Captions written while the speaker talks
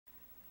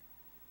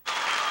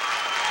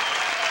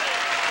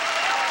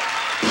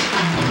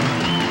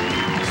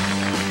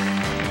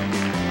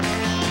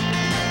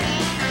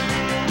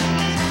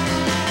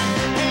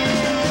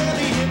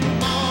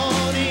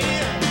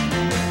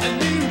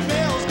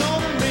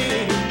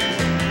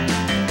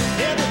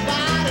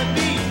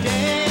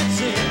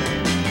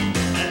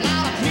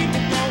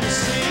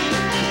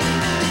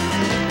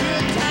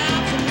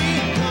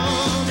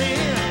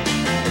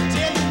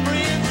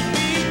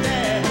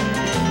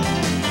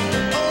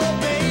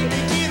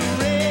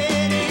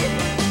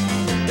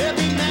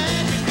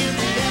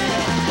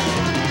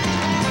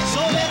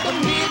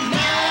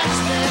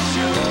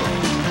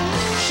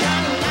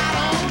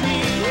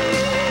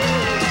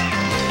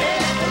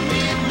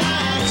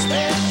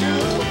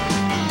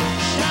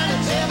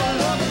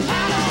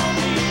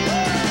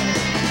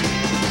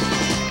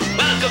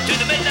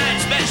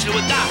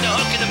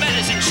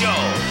Show.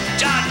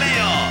 John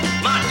Mayall,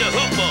 Mott the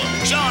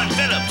Hoople, Shawn,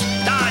 Phillips,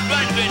 Todd,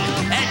 Rundgren,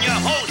 and your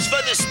hosts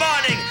for this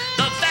morning,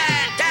 the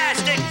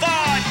Fantastic Four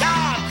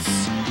Tops.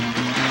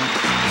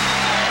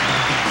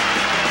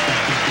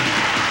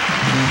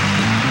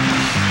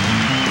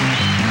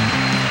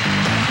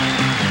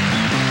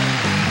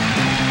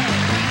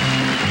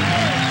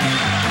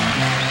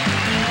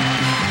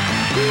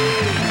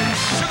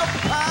 Sugar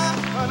pie,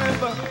 honey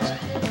bunch.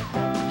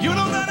 You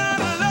know that I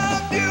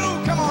love you.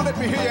 Come on, let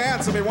me hear you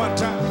answer me one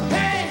time.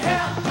 Can't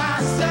help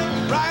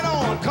myself. Right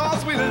on,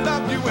 cause we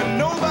love you and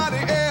nobody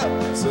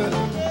else. In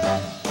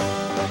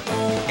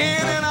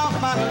and out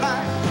my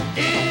life.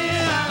 You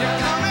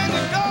come and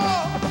you go.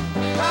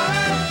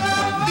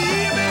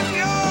 Leaving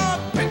your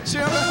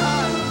picture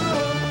behind.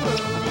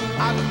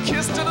 I've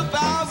kissed it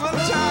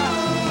 1,000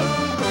 times.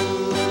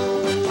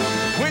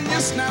 When you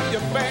snap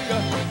your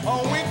finger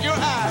or wink your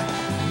eye,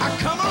 I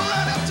come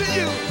running to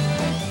you.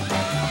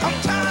 I'm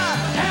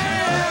tired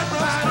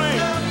of spring.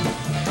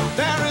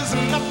 There is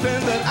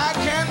nothing that I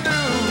can do.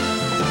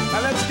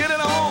 Now let's get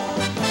it on.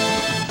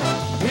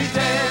 Each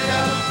day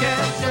of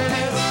guessing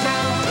is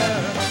stronger.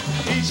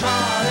 Each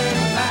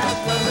heartache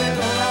lasts a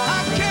little longer. I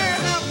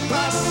can't help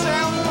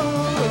myself.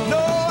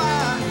 No,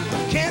 I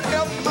can't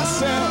help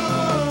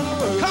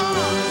myself. Come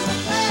on,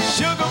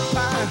 sugar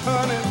pie,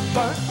 honey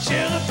bunch.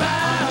 Sugar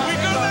pie.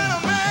 Weaker than a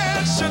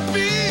man should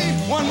be.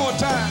 One more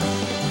time.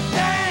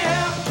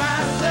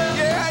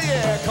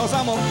 Cause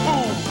I'm a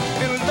fool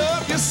in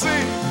love, you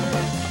see.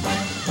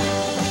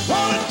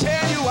 Wanna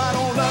tell you I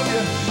don't love you,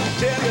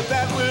 tell you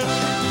that will.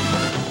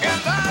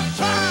 And I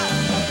try,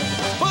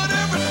 but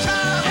every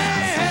time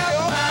I see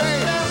your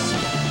face,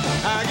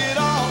 I get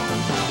all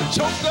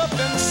choked up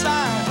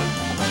inside.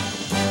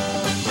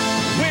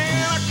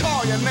 When I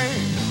call your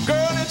name,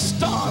 girl, it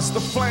starts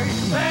to flame.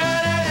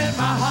 Burning in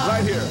my heart,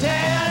 right here.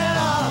 Tearing it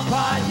all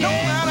apart, yeah. No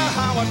matter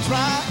how I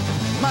try,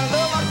 my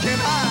love I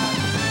can't hide.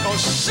 Oh,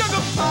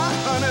 sugar pie,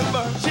 honey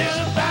bunch.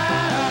 Sugar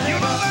pie, you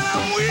know that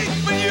I'm weak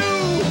for you.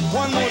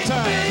 One more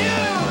time.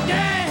 You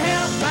can't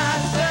help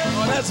myself.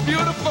 Oh, that's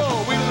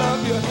beautiful. We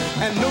love you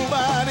and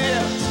nobody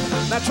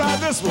else. Now try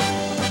this one.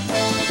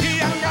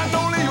 He ain't got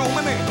no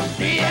leomane.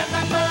 He ain't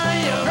got no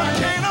leomane.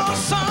 Can't no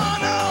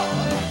sono.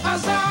 A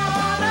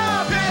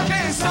sono. He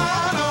can't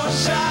sono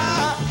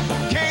shy.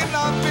 Can't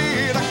not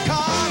be the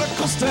Carter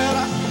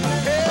Costella.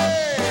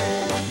 Hey,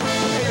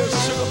 hey,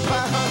 sugar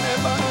pie, honey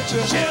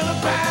bunch. Sugar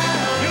pie.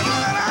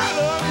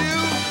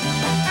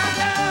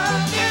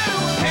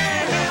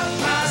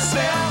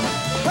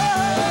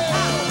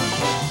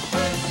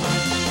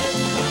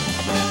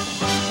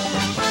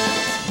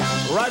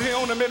 Right here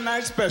on the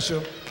Midnight Special.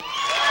 Yeah.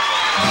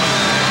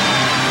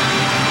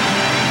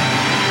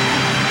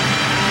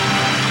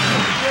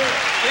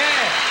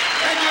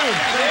 Thank you.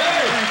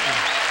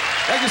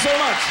 Thank you so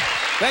much.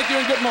 Thank you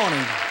and good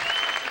morning.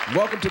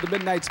 Welcome to the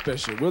Midnight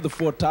Special. We're the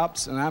Four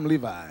Tops, and I'm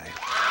Levi.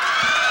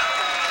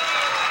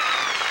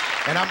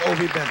 And I'm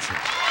Obie Benson.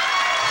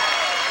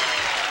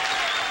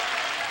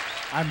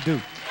 I'm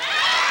Duke.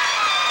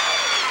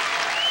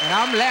 And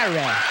I'm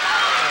Larry.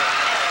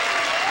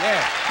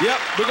 Yeah. Yep,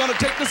 we're going to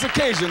take this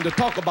occasion to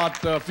talk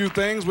about a few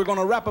things. We're going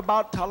to rap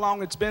about how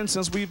long it's been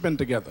since we've been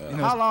together. You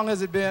know, how long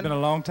has it been? It's been a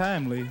long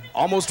time, Lee.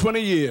 Almost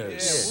 20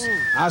 years. Yeah.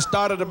 I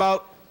started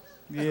about...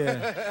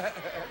 Yeah.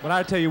 But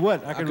I tell you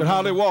what, I could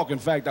hardly walk. In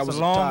fact, I was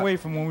a long way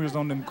from when we was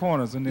on them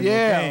corners and them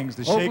gangs,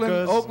 the Oakland,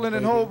 Shakers. Oakland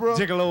and Holbrook.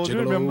 Gigolos, you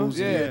remember?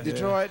 Yeah,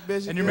 Detroit,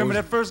 Bishop. And you remember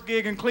that first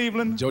gig in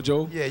Cleveland?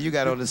 JoJo? Yeah, you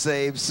got on the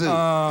same suit.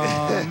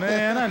 Oh,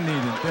 man, I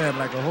needed that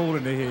like a hole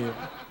in the head.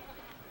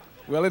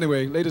 Well,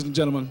 anyway, ladies and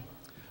gentlemen,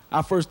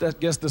 our first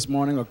guests this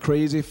morning are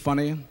crazy,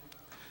 funny.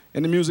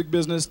 In the music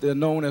business, they're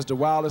known as the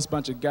wildest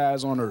bunch of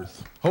guys on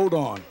earth. Hold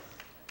on.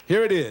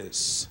 Here it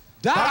is.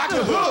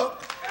 Dr.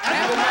 Hook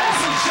and the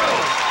Madison Show.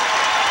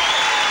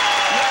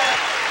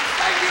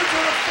 Thank you to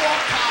the Four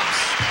Tops.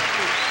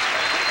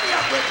 Pick me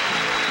up with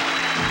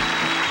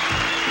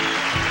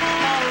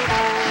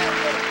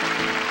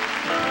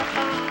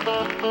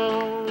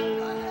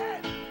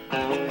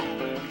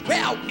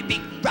Well, we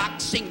big rock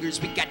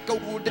singers, we got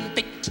golden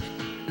feet.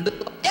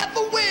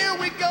 Everywhere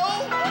we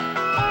go,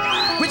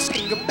 we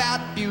sing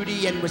about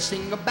beauty and we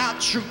sing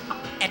about truth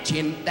at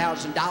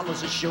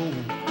 $10,000 a show.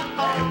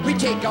 We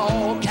take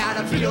all kind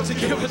of feels and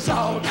give us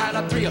all kind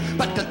of thrill,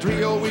 but the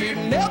thrill we've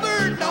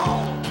never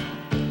known,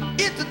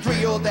 it's the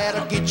thrill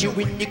that'll get you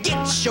when you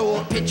get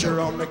your picture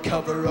on the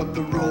cover of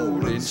the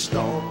Rolling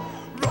Stone.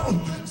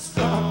 Rolling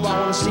Stone.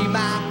 Wanna see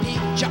my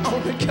picture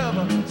on the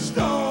cover?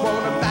 Stone.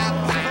 Wanna buy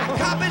 5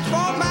 copies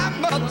for my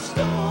mother?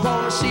 Stone.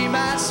 Wanna see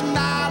my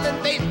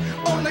smiling face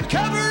on the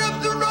cover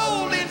of the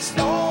Rolling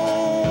Stone?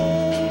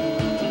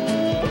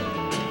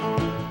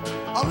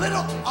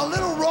 A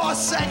little raw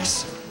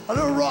sex. A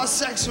little raw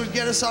sex would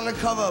get us on the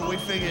cover, we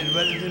figured,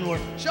 but it didn't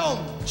work. Show 'em.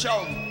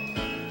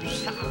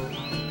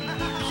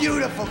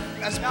 Beautiful.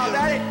 That's beautiful.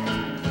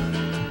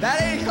 No,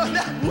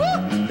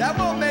 that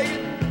won't make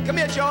it. Come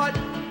here, George.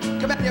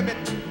 Come here a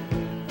minute.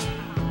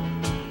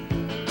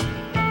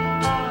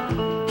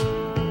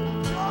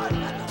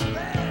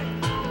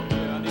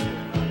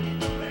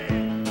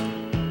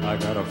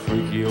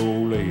 freaky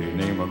old lady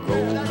named a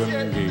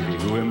Golden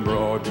Gate who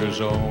embroiders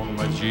on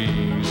my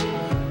jeans.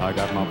 I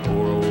got my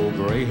poor old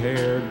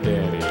gray-haired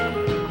daddy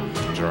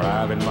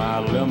driving my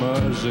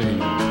limousine.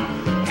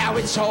 How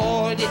it's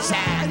hard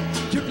inside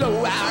to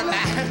blow our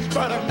minds,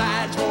 but our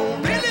minds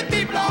won't really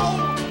be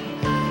blown.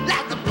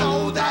 Like the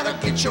blow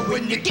that'll get you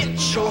when you get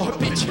your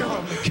picture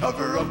on the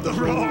cover of the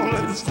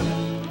Rolling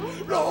Stone.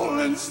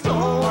 Rolling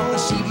Stone. Wanna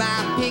see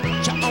my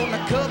picture on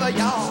the cover,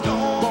 y'all?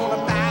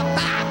 Wanna buy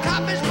 5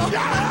 copies for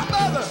my mother?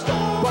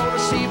 Wanna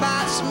see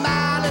my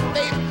smiling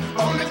face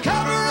on the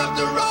cover of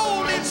the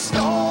Rolling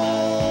Stone?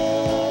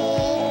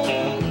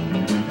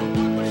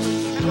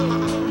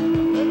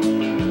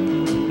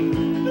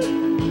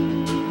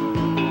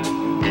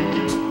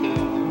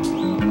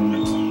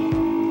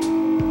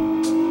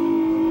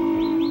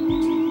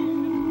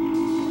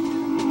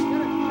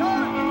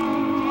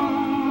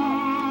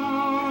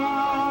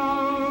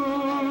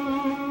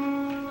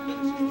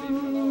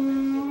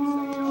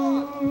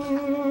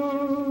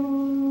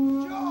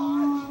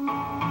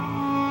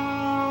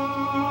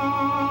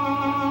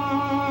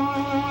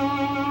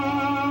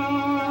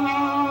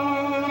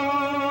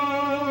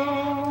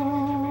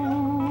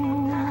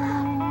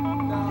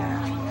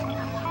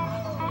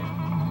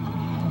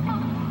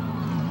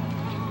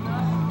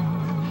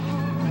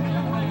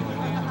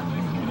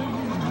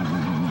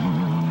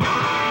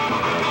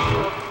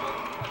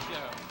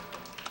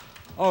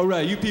 All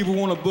right, you people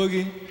want a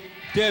boogie?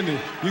 Tell me,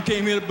 you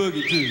came here to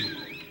boogie too.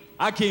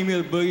 I came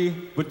here to boogie,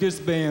 but this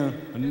band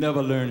will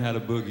never learn how to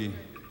boogie.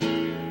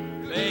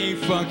 They ain't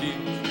funky.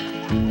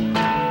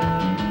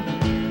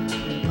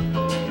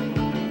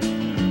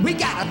 We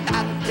got a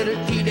lot of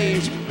little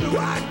teenage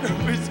white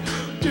groupies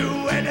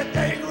do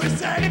anything we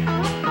say.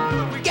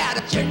 We got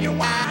a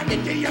genuine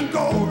Indian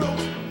gold.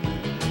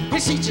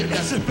 He's teaching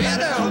us a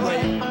better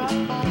way.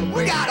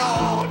 We got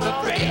all the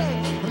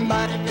friends,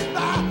 money to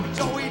buy,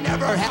 so we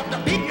never have to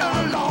be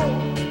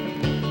alone.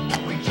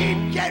 And we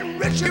keep getting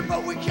richer,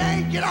 but we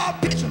can't get our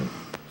picture.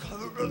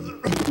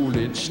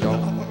 Rolling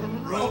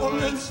Stone,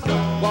 Rolling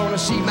Stone. Wanna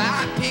see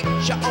my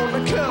picture on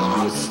the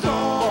cover?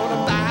 Stone.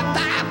 Wanna buy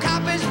 5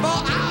 copies for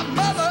our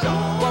mother?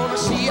 Stone. Wanna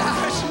see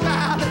her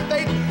smiling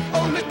face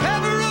on the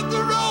cover of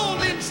the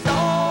Rolling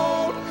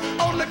Stone?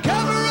 On the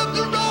cover of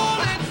the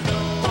Rolling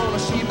Stone. Wanna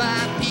see my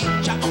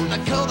picture on the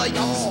cover,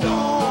 y'all? Stone.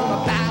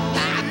 Wanna buy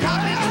 5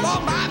 copies for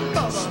my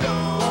mother?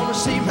 Stone. Wanna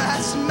see my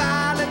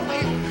smiling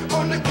face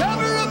on the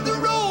cover of the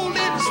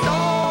Rolling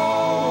Stone?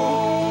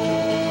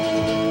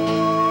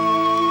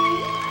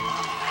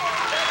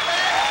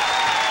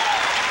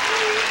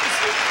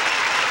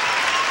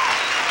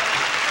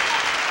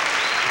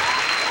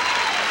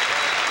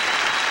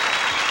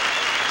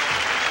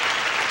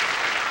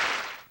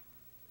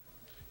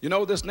 You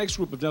know, this next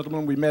group of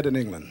gentlemen we met in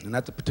England, and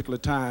at the particular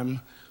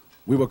time,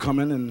 we were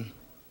coming and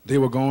they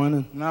were going.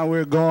 And Now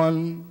we're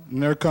going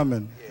and they're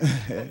coming.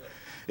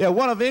 Yeah,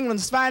 one of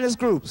England's finest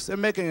groups. They're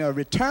making a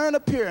return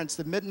appearance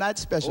to Midnight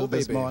Special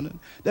this morning.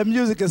 Their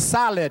music is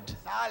solid.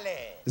 Solid.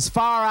 It's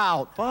far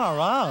out. Far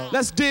out.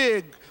 Let's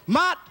dig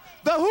Mott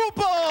the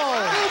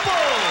Hoople.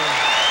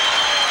 Hoople.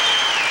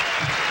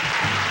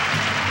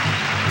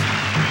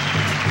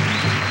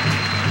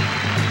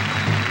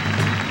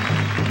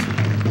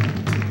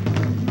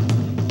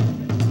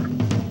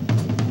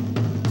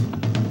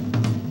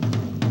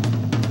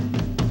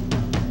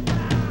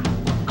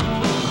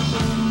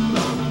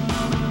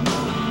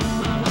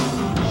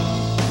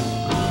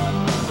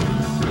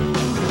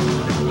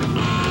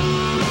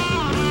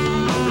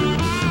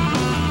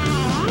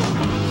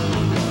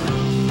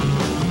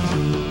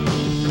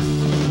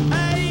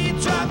 Hey,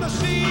 you tried to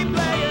see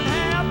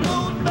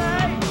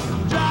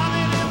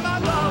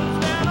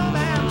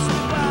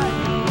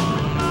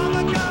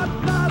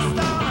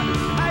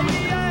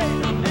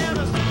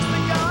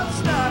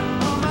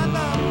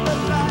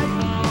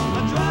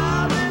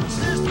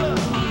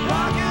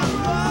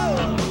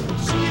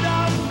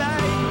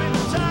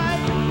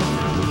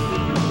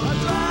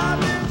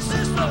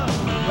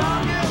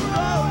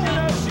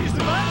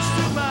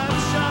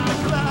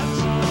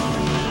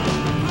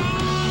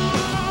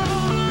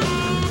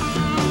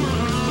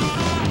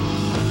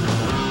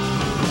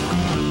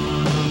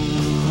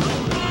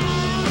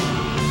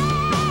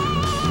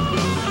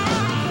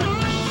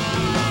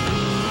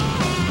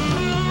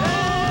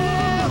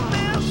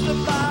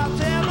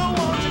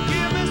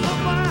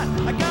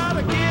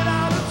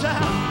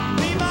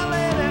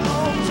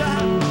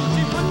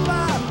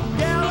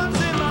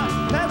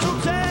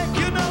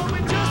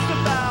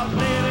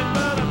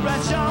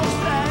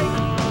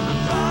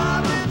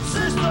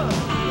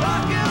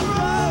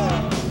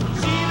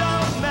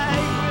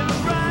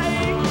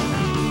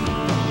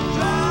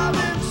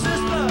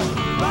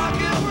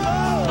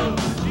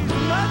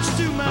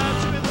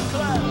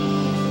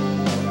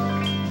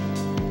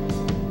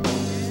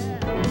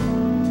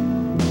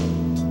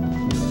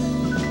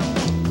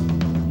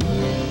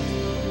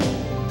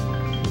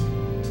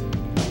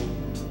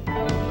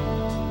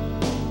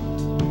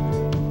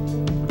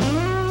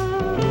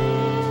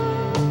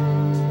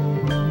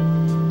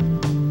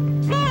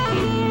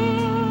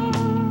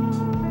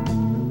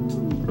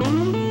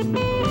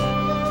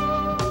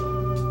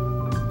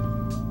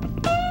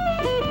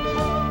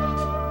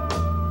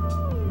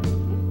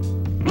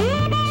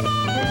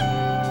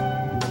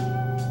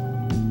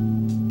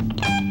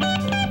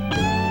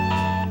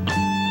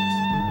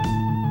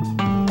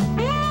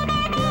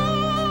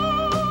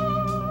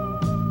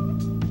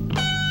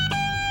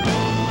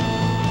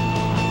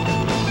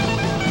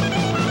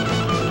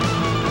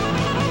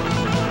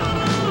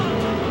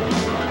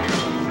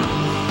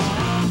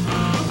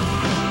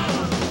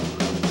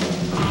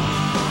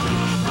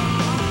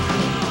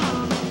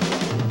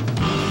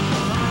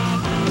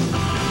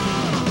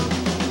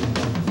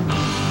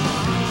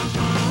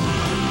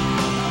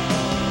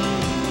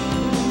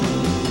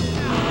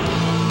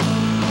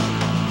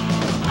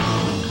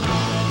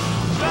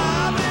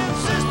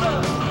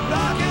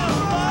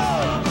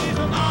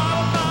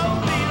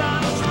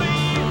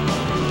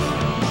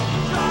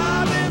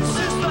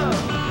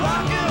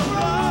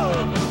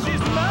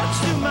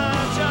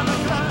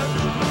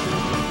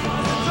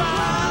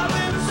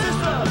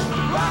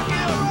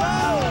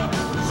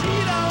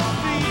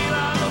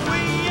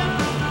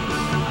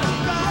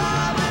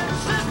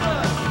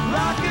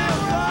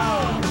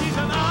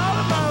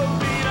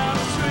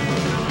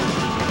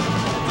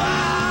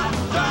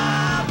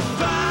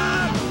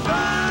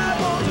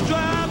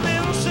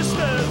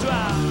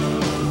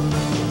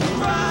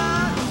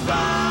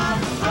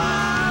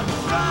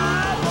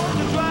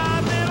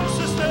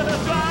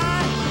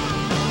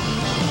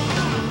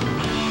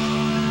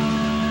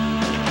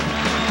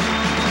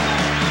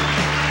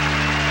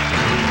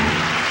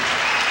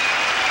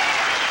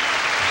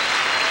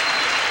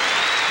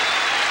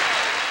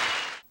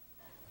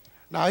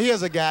Now,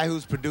 here's a guy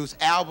who's produced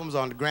albums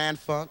on the Grand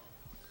Funk,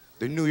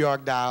 the New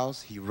York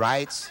Dials. He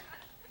writes,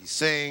 he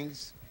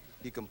sings,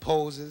 he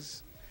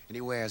composes, and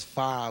he wears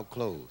far-out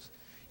clothes.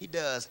 He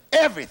does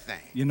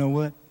everything. You know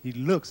what? He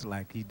looks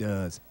like he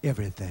does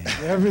everything.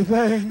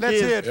 Everything? Let's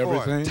hear it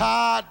for him.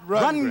 Todd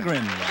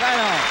Rundgren. Right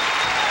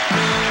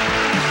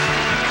on.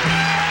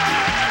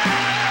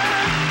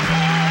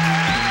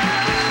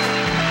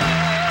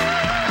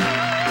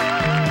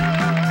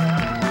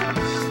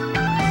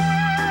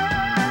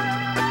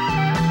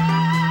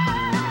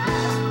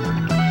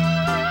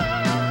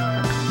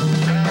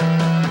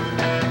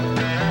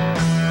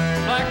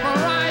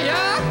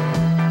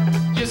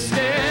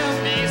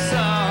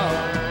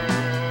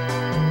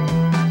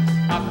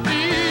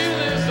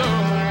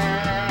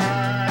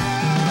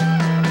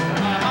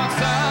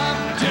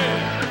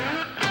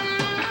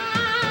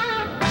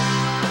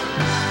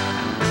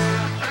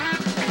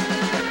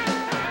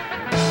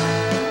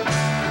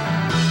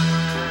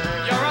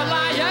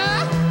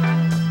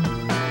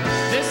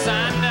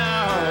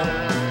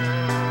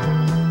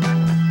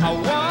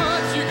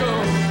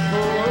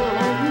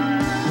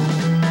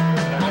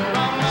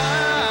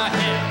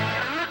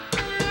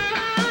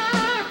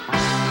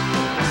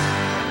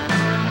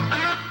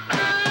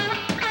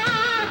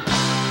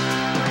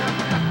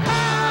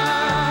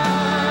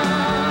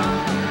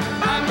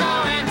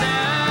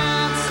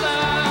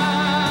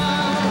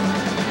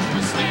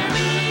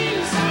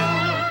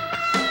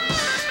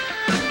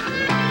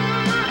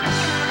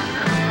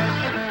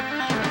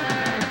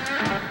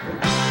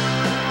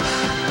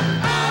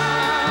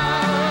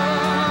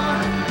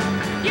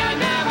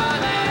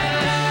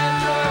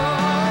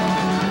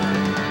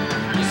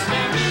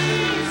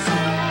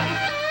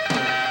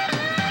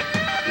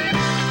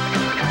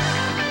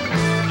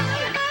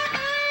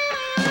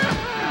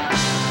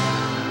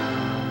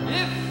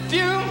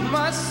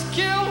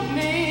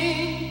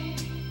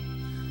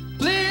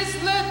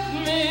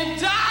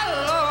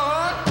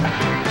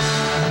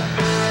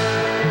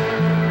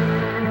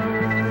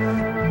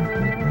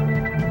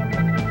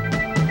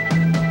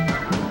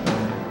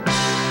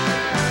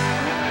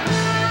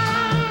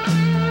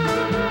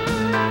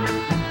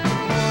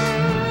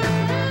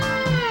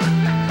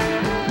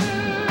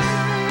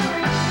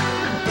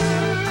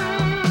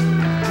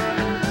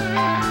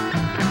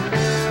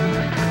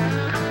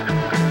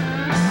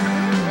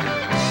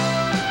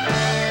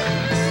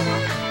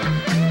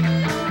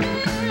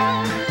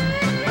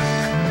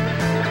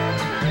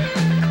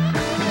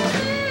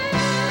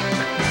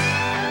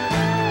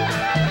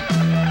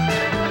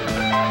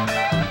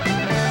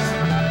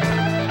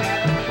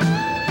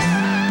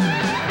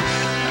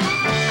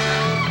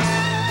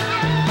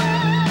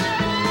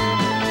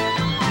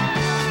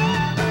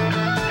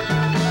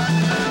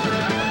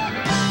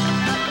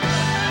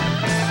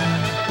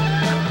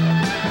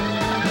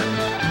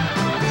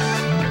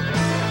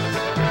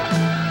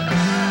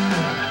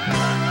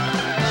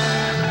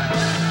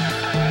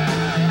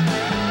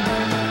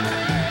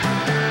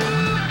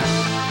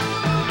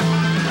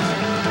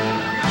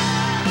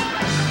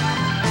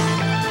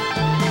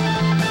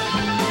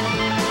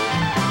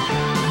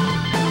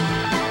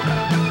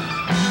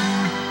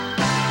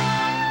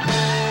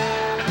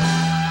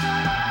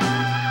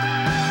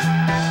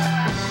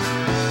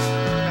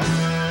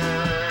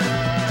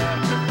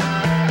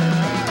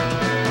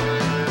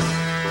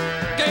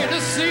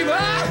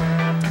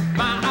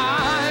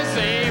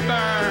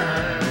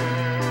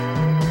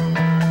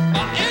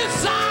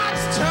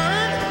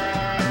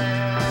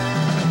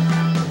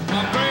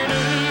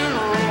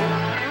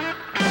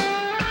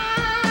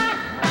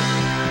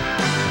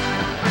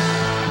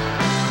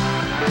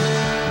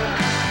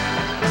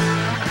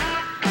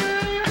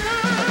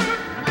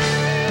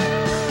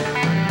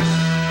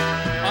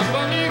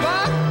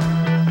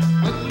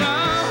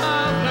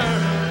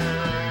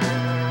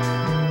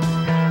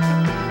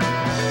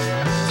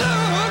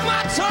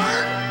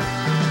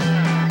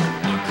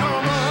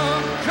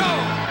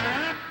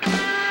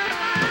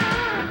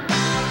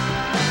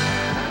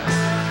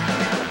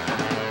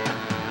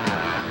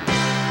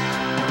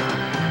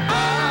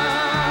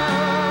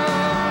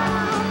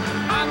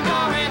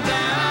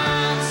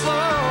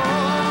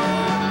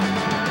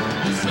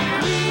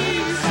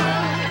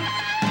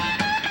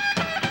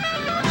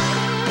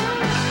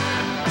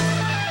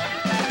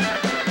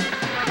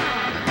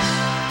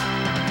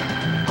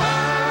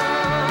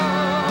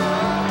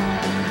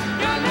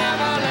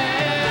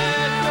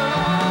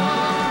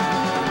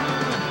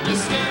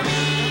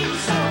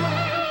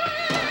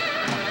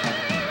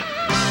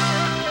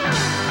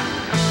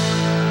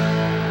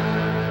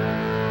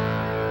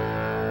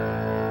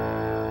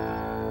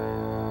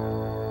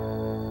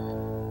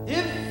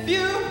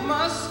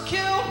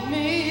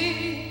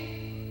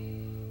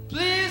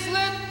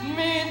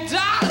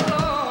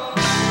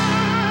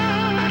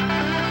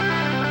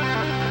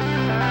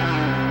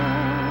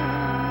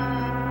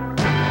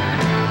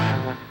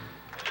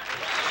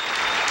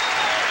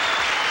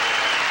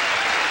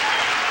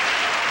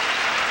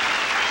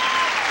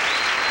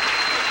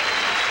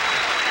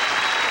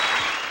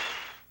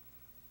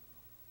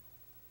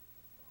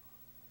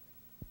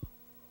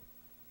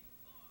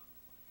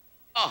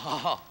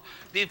 Oh,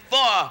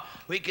 before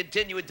we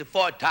continue with the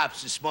Four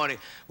Tops this morning,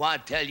 I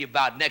want to tell you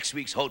about next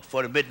week's host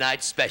for the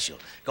Midnight Special.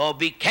 Gonna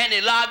be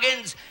Kenny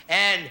Loggins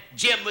and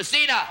Jim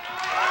Messina.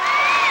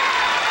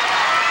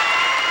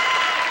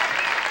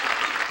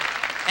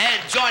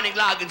 And joining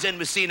Loggins and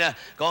Messina,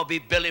 gonna be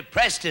Billy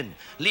Preston,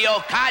 Leo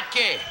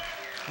Kotke,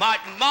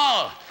 Martin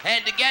Mull,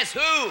 and the Guess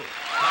Who?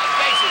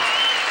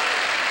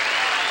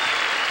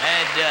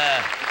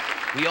 And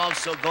we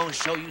also gonna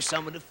show you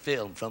some of the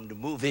film from the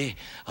movie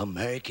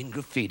American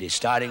Graffiti,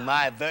 starring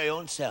my very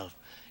own self.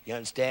 You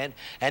understand?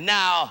 And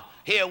now,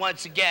 here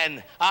once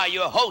again are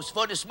your hosts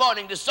for this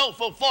morning, the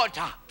Soulful Four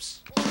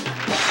Tops.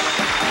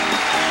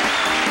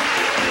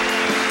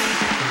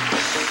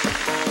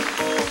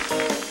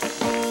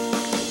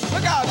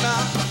 Look out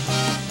now.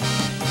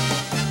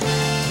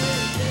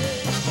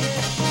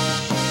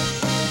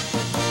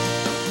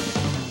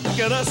 Look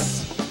at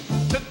us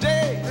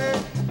today.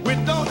 We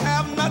don't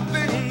have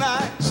nothing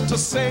nice to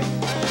say.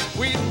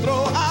 We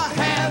throw our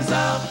hands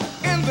up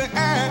in the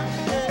air,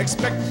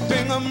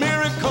 expecting a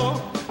miracle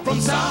from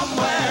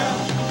somewhere.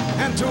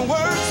 And to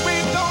words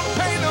we don't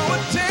pay no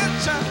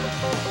attention.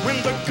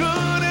 When the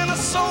good in a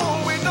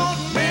soul we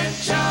don't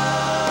mention.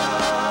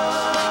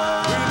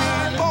 We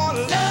need more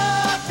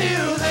love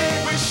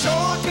music. We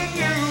sure can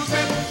use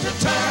it to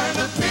turn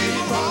the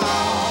people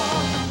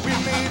on. We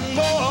need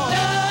more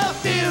love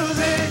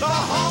music. The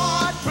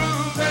heart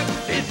proves it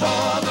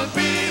before the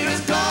beat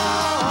is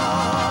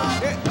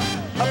gone.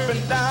 Yeah. Up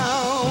and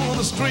down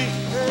the street,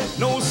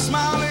 no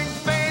smiling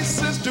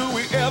faces do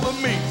we ever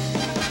meet.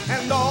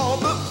 And all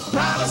the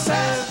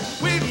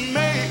promises we've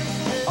made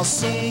are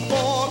soon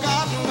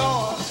forgotten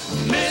or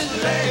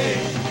mislaid.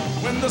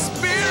 When the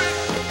spirit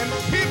in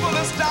people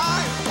is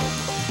dying,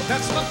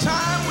 that's the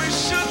time we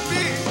should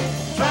be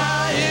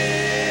trying.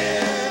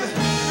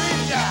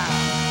 Reach out.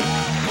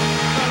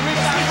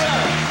 Reach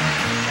out.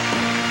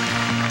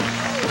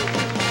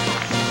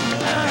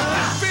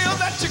 You feel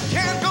that you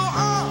can't go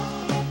on.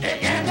 You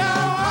can't go on.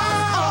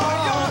 All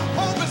your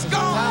hope is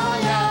gone. All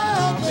your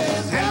hope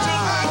is gone. And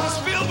your life is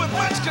filled with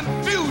much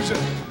confusion.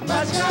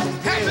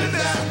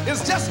 Happiness is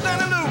just an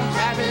illusion.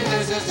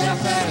 Happiness is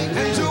just an illusion.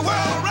 And your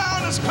world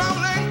around is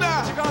crumbling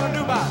down. What you gonna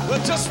do about it?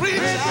 Well, just reach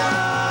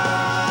out.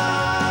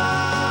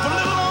 For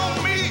little old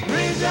me.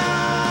 Reach out.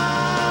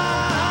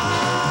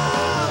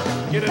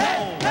 Get it on.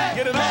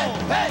 Get it on.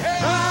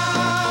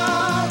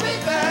 I'll be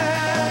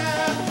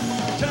there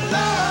to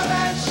love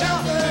and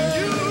shelter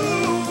you.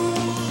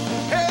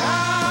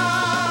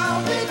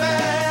 I'll be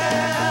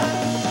there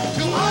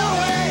to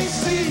always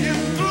see you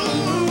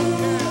through.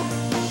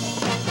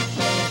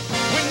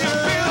 When you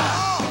feel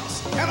lost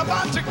and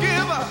about to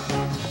give up,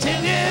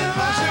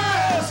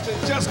 it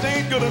just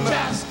ain't good enough.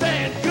 Just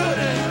ain't good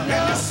enough.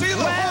 And you see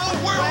the whole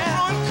world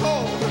run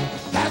cold.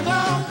 And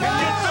you're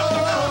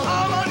drifting out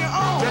all on your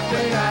own.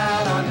 Drifting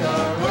out on your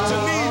own. But you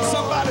need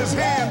somebody's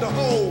hand to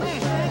hold.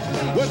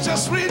 Well,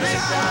 just reach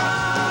out.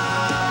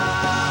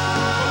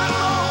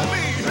 For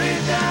me.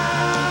 Reach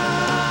out.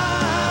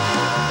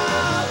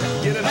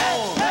 Get it on.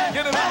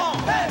 Get it on.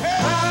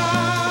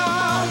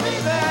 I'll be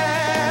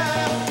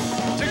there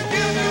to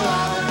give you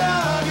all the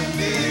love you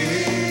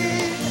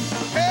need.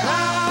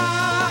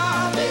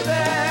 I'll be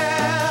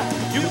there.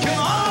 You can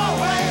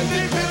always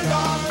depend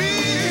on me.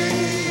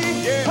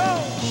 Yeah.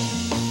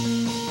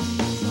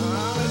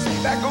 Let's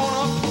back on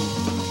up.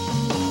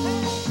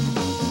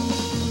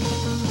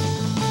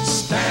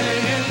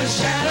 Standing in the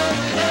shadow of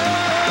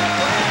love,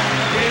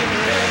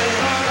 getting ready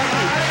for the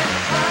heartache.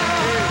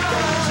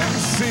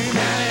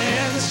 Standing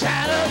in the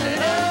shadow of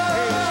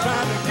love,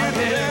 trying to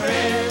get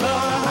ready for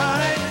the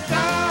heartache.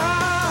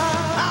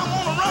 I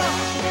wanna run.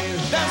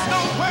 There's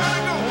nowhere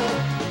to go.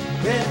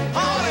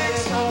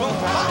 Heartaches will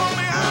follow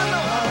me, I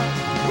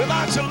know.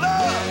 Without your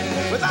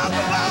love, without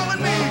the love I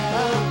need,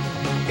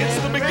 it's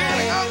the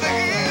beginning of the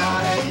end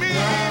for me.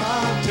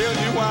 Tell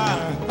you why.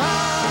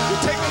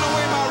 You're taking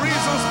away my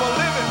reasons for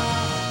living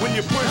when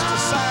you pushed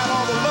aside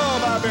all the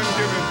love I've been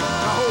giving.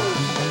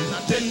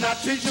 Now, didn't I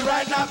treat you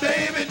right now,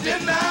 baby?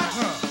 Didn't I?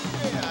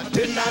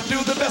 Didn't I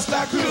do the best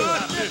I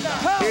could?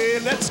 Hey,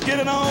 let's get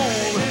it on.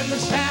 In the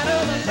shadow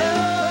of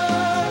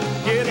love,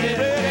 get it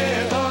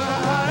ready for the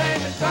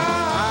heartache to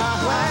come.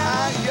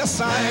 Yes,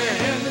 I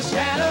am. In the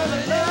shadow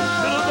of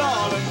love, little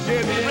darling,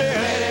 get it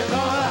ready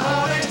for the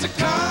heartache to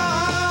come.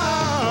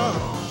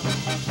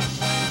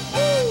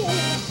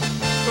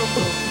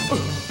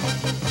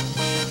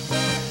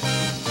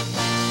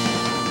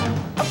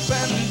 Up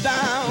and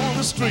down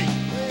the street,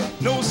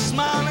 no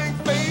smiling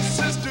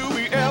faces do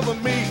we ever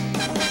meet.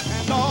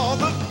 And all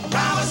the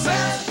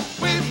promises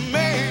we've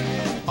made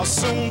are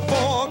soon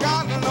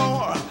forgotten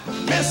or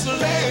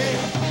mislaid.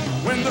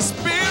 When the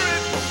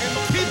spirit in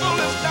people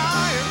is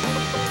dying,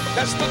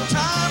 that's the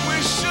time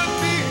we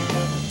should be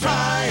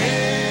trying.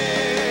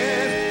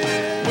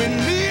 We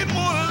need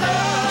more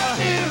love.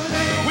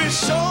 We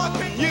sure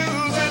can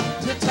use it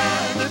to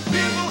turn the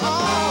people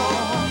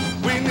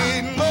on. We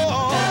need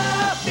more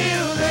love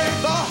music.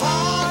 The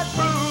heart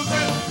proves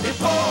it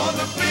before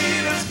the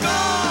beat is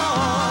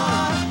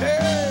gone.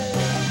 Hey.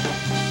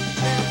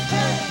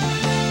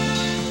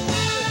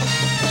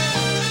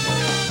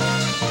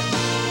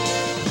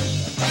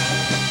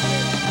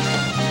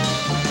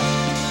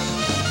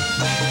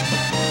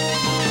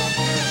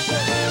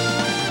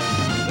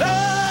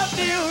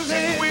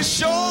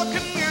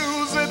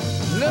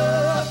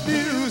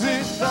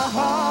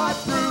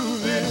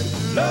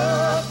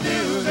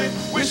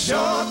 We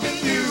sure can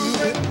use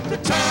it to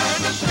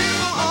turn the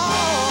people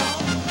on.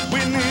 We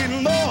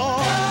need more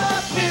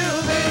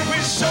music.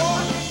 We sure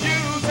can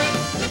use it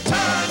to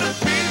turn the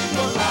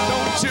people on.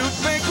 Don't you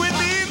think we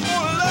need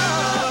more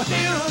love?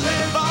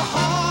 Music. The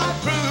heart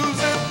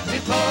proves it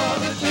before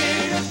the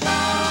beat is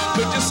gone.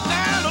 Could you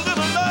stand a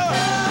little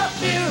love?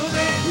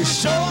 Music. We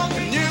sure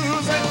can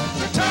use it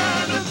to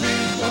turn the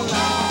people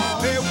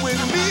on. If we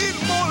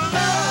need more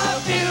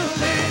love,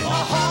 music.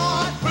 The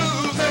heart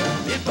proves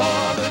it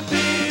before the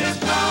beat is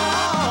gone.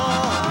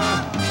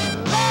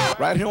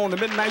 Right here on the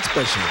Midnight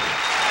Special.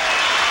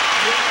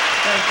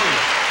 Thank you.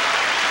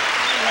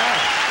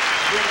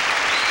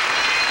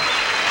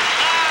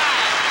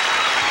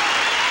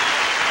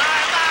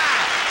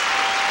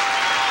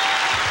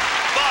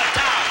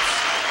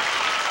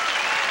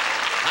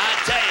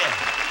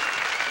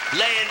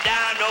 Laying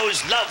down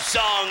those love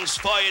songs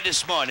for you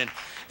this morning.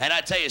 And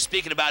I tell you,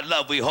 speaking about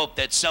love, we hope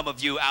that some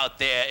of you out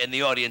there in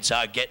the audience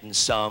are getting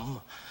some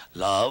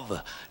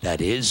love.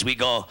 That is, we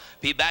gonna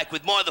be back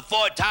with more of the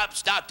Four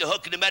Tops, Dr.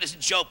 Hook and the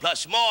Medicine Show,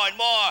 plus more and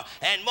more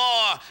and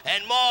more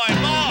and more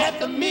and more. Let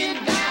the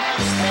midnight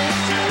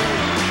special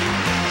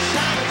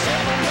shine a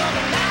table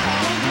another light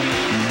on me.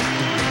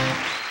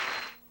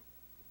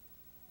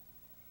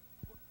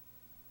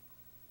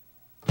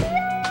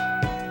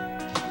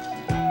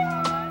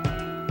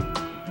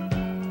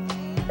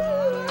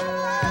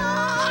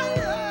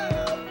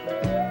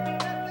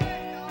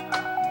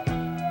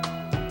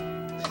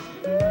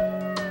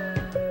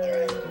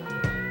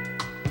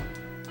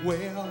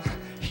 Well,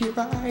 here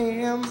I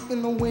am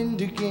in the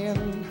wind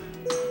again,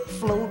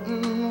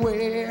 floating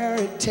where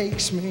it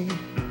takes me,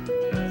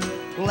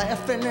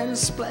 laughing and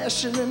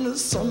splashing in the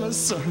summer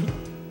sun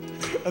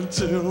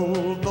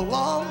until the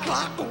long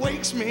clock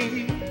wakes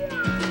me.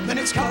 Then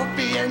it's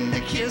coffee and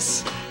a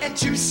kiss and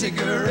 2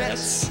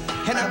 cigarettes,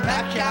 and I'm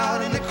back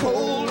out in the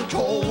cold,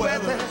 cold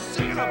weather,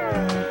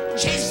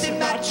 chasing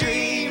my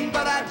dream,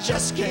 but I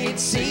just can't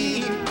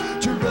seem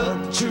to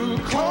rub 2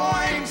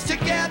 coins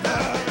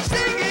together.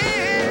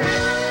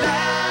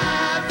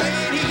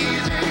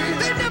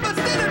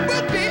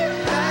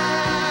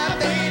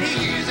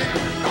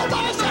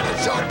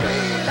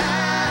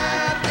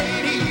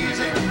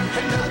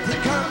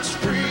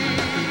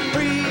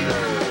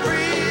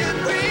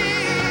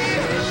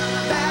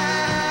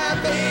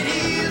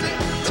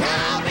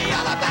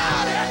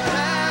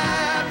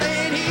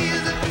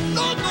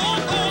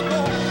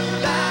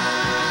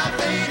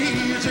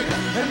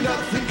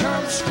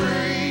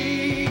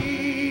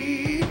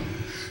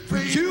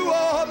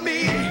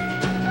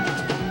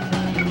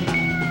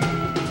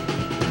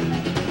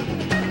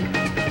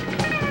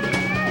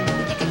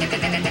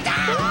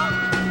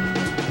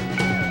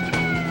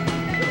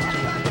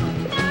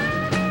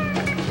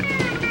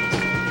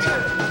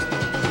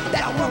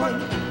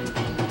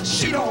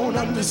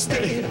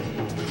 Understand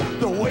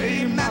the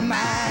way my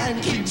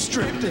mind keeps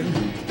drifting,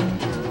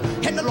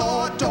 and the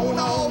Lord don't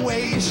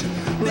always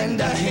lend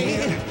a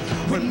hand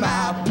when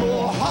my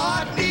poor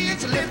heart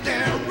needs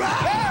lifting.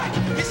 Right,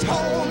 is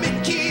home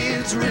and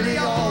kids really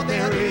all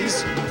there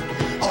is,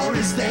 or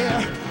is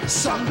there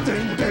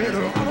something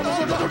better?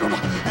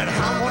 And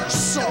how much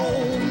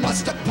soul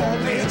must a poor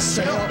man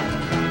sell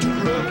to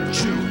rub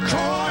 2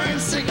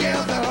 coins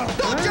together?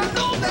 Don't you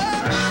know that?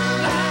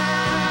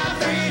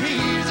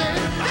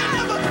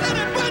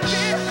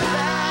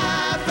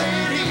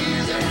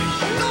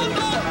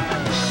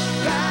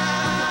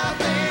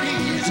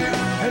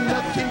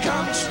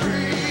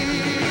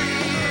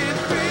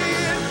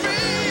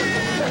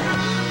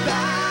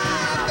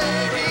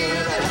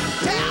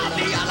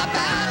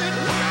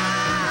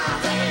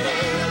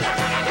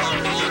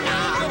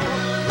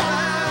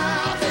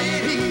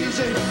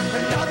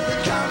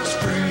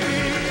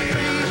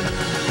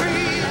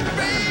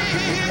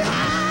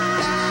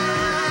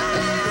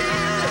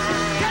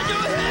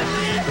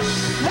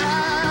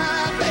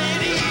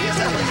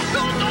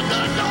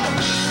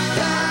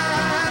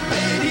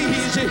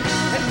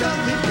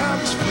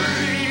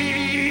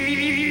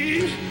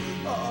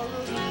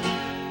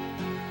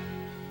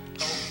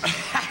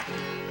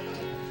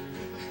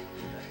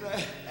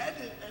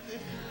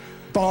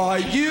 For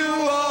you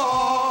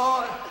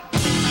are me.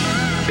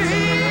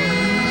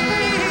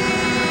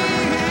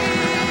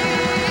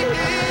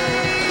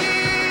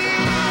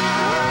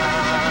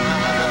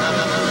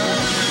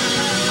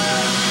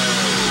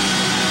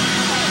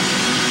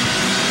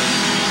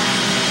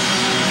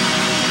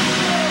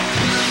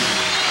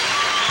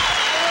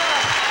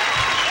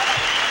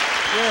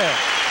 Yeah.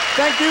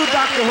 Thank you,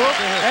 Dr. Hook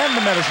and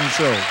the Medicine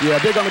Show. Yeah,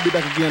 they're going to be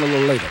back again a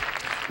little later.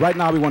 Right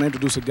now, we want to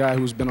introduce a guy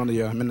who's been on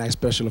the Midnight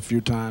Special a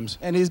few times.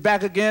 And he's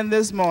back again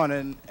this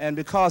morning, and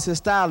because his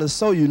style is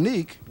so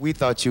unique, we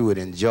thought you would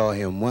enjoy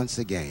him once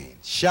again.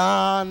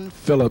 Shawn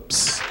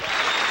Phillips.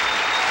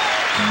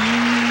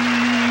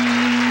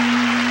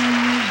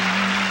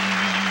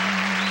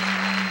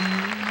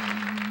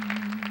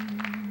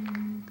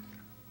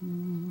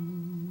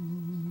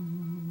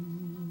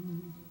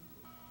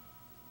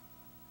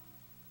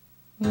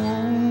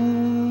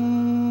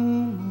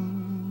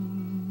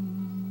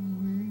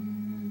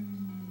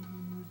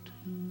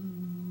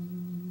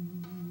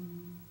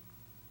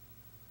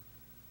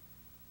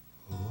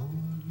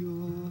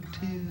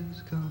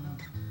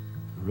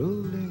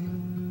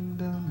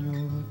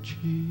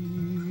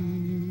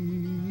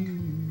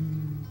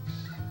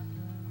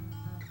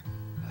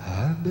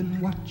 I've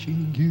been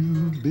watching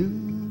you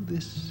build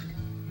this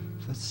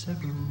for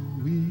several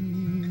weeks.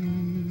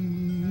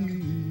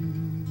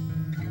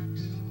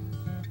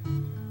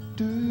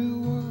 Do you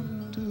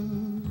want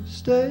to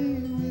stay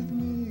with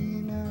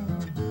me now?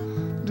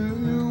 Do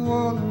you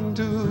want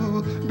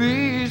to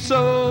be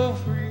so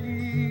free?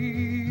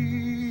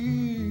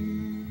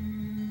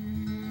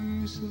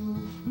 So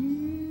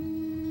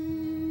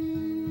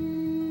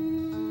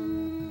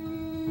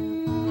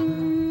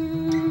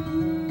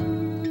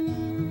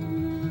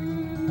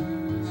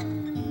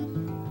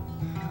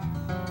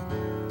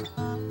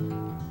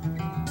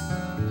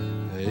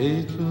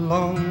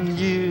long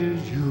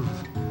years you've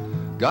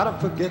gotta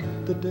forget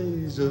the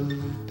days of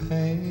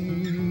pain.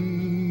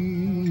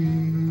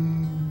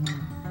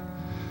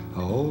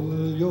 All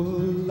your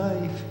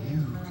life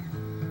you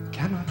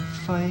cannot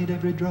fight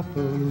every drop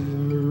of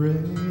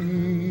rain.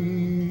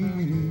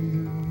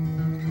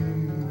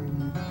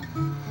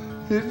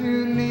 If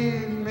you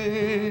need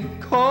me,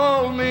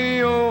 call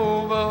me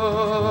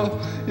over.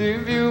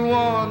 If you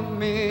want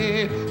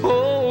me,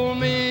 hold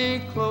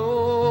me close.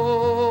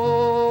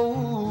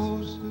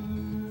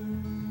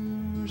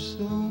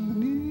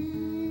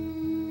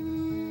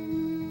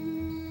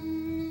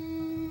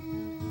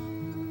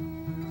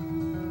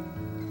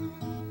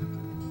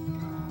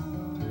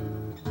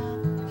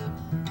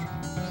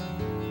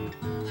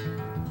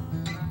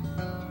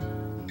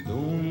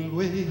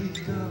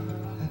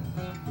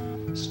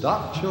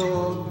 Start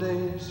your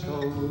day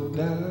so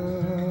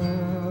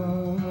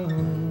down.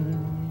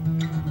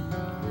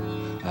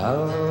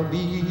 I'll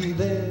be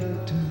there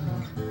to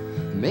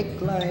make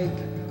like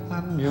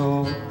I'm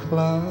your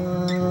clown.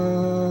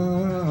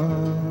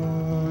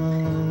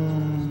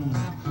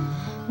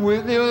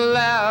 With your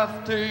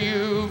laughter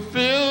you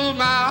fill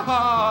my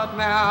heart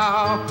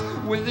now.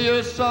 With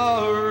your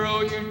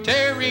sorrow you're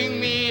tearing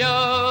me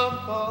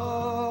apart.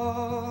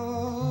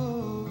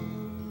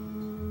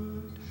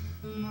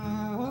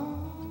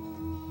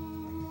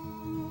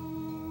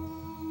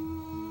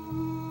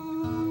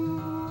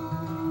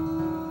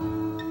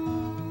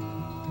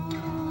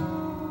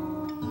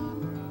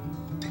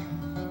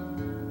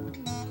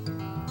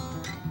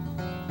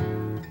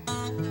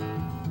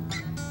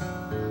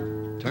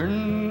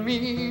 Turn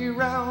me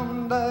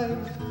round,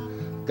 I've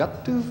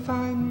got to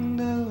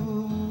find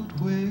out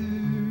where.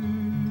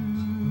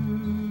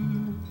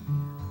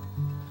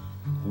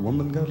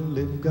 Woman gotta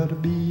live, gotta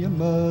be a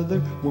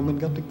mother. Woman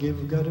got to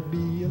give, gotta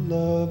be a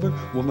lover.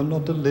 Woman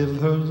ought to live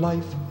her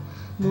life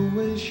the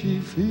way she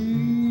feels.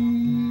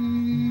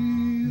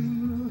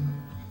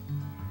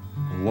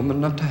 Woman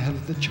not to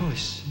have the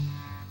choice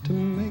to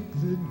make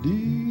the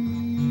deal.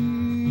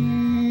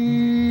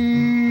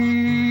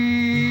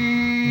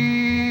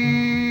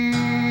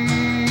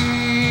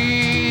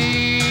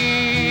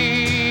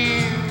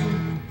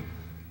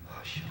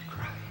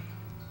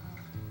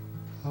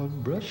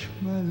 Brush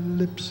my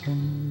lips on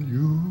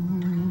yours.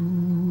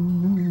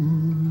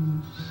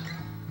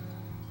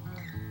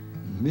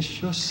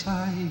 Miss your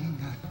sighing,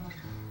 I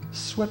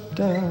swept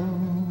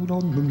out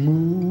on the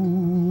moors.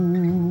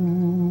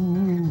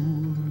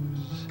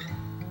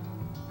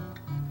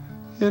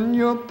 In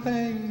your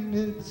pain,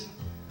 it's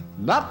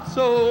not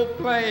so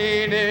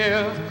plain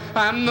if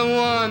I'm the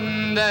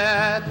one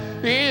that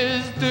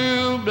is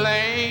to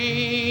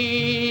blame.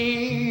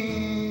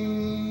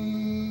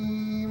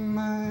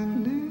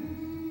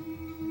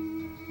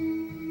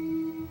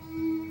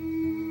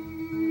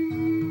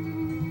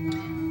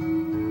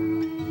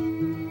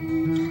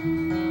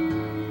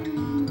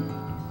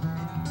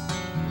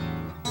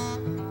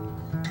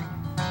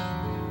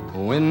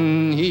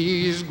 When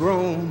he's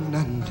grown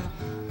and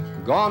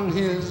gone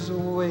his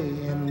way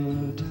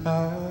in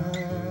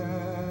time,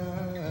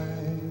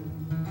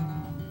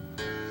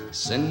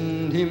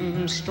 send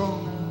him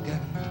strong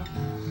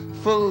and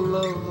full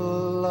of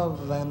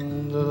love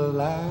and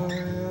lime.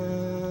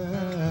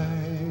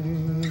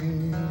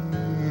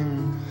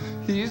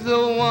 He's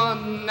the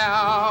one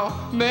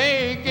now,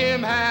 make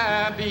him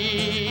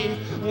happy.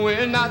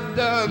 We're not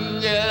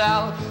done yet,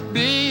 I'll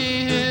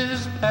be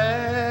his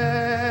pappy.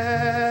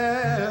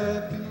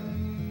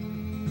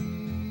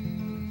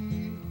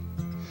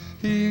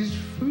 He's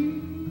free.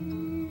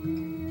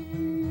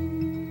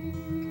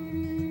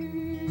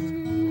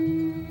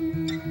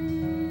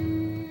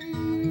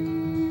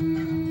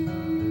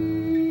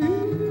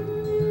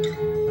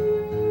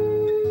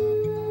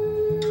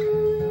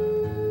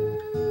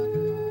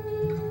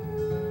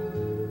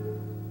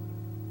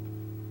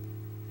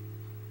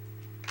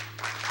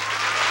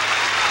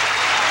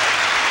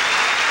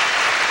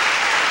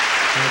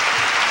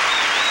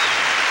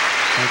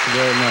 Thank you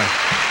very much.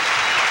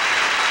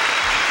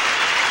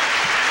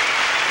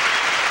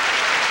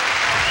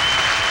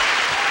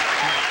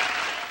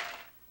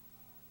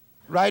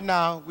 Right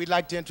now, we'd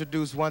like to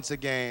introduce once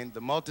again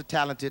the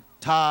multi-talented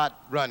Todd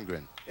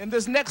Rundgren. In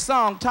this next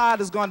song,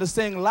 Todd is going to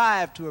sing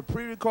live to a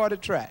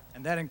pre-recorded track.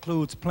 And that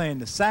includes playing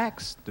the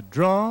sax, the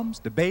drums,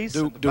 the bass,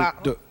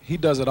 Dude, he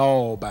does it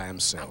all by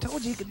himself. I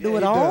told you he could do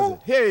it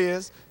all. Here he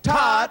is,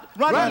 Todd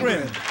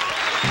Rundgren.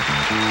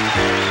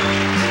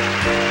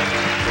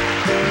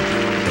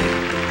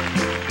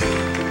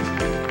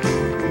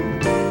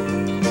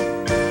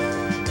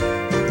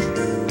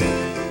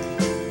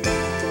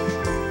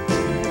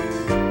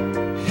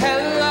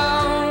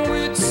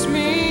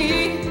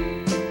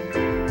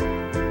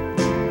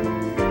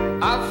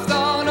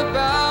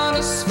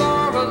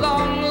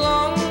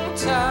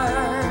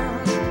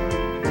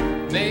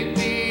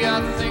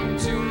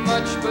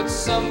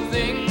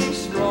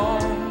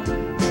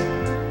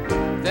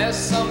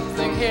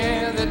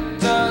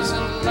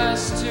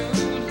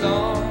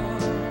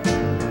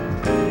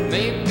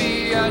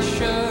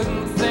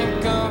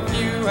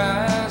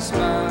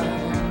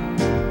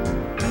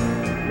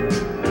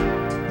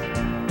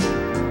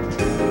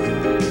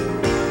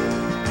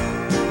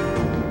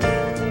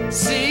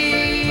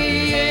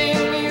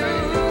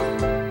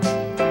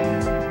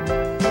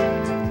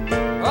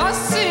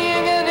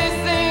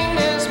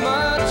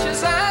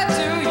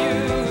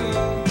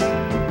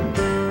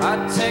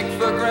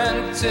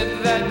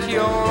 granted that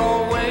you're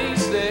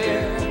always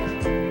there.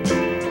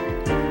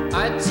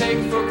 I take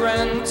for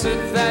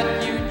granted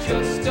that you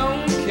just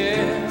don't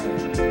care.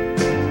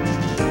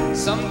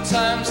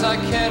 Sometimes I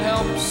can't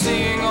help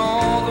seeing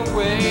all the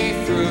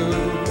way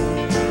through.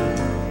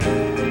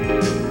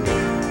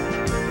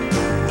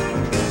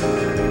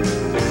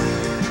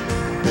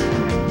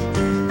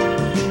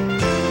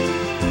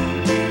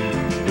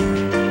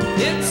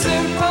 It's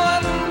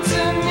important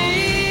to me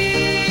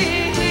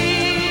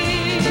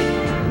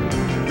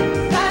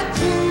that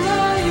you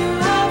know you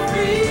are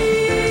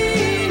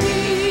free,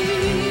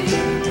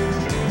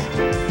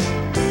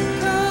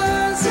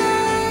 'cause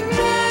I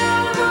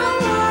never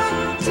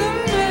want to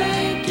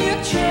make you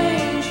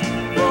change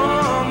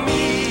for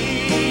me.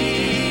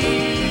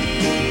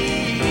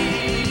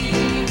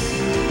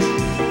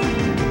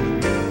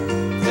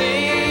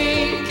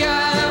 Think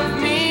of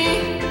me.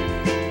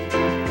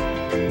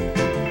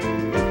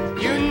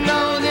 You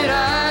know that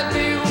I'd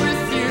be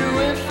with you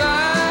if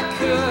I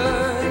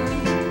could.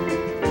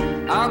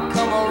 I'll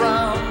come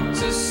around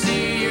to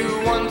see you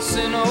once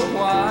in a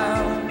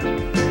while.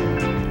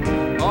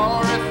 Or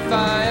if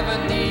I ever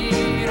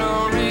need a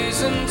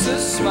reason to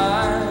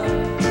smile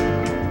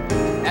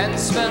and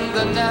spend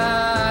the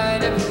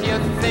night if you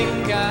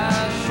think I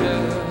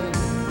should.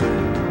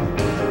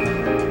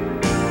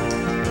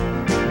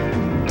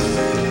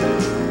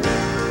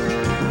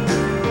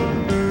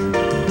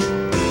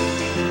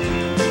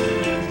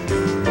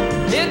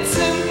 It's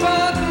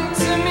important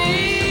to me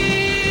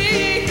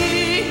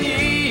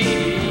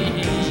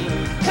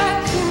that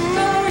you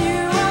know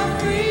you are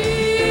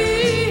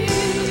free,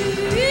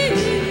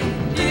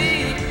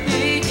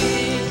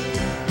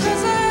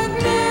 'cause I'd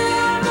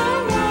never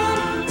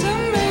want to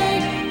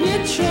make you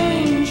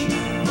change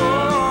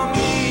for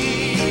me.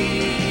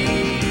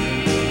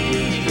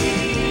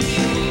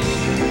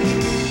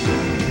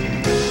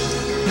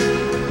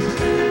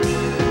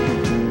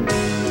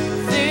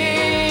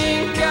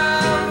 Think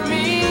of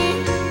me.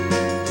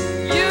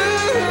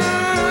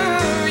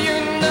 You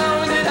know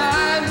that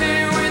I'd be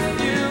with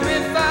you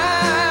if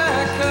I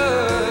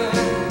could.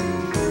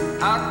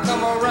 I'll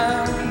come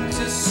around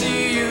to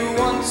see you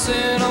once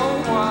in a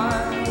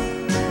while.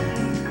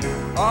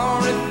 Or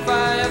if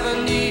I ever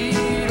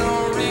need a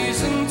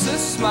reason to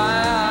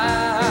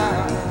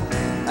smile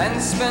and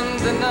spend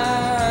the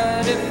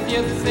night if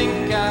you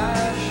think I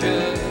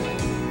should.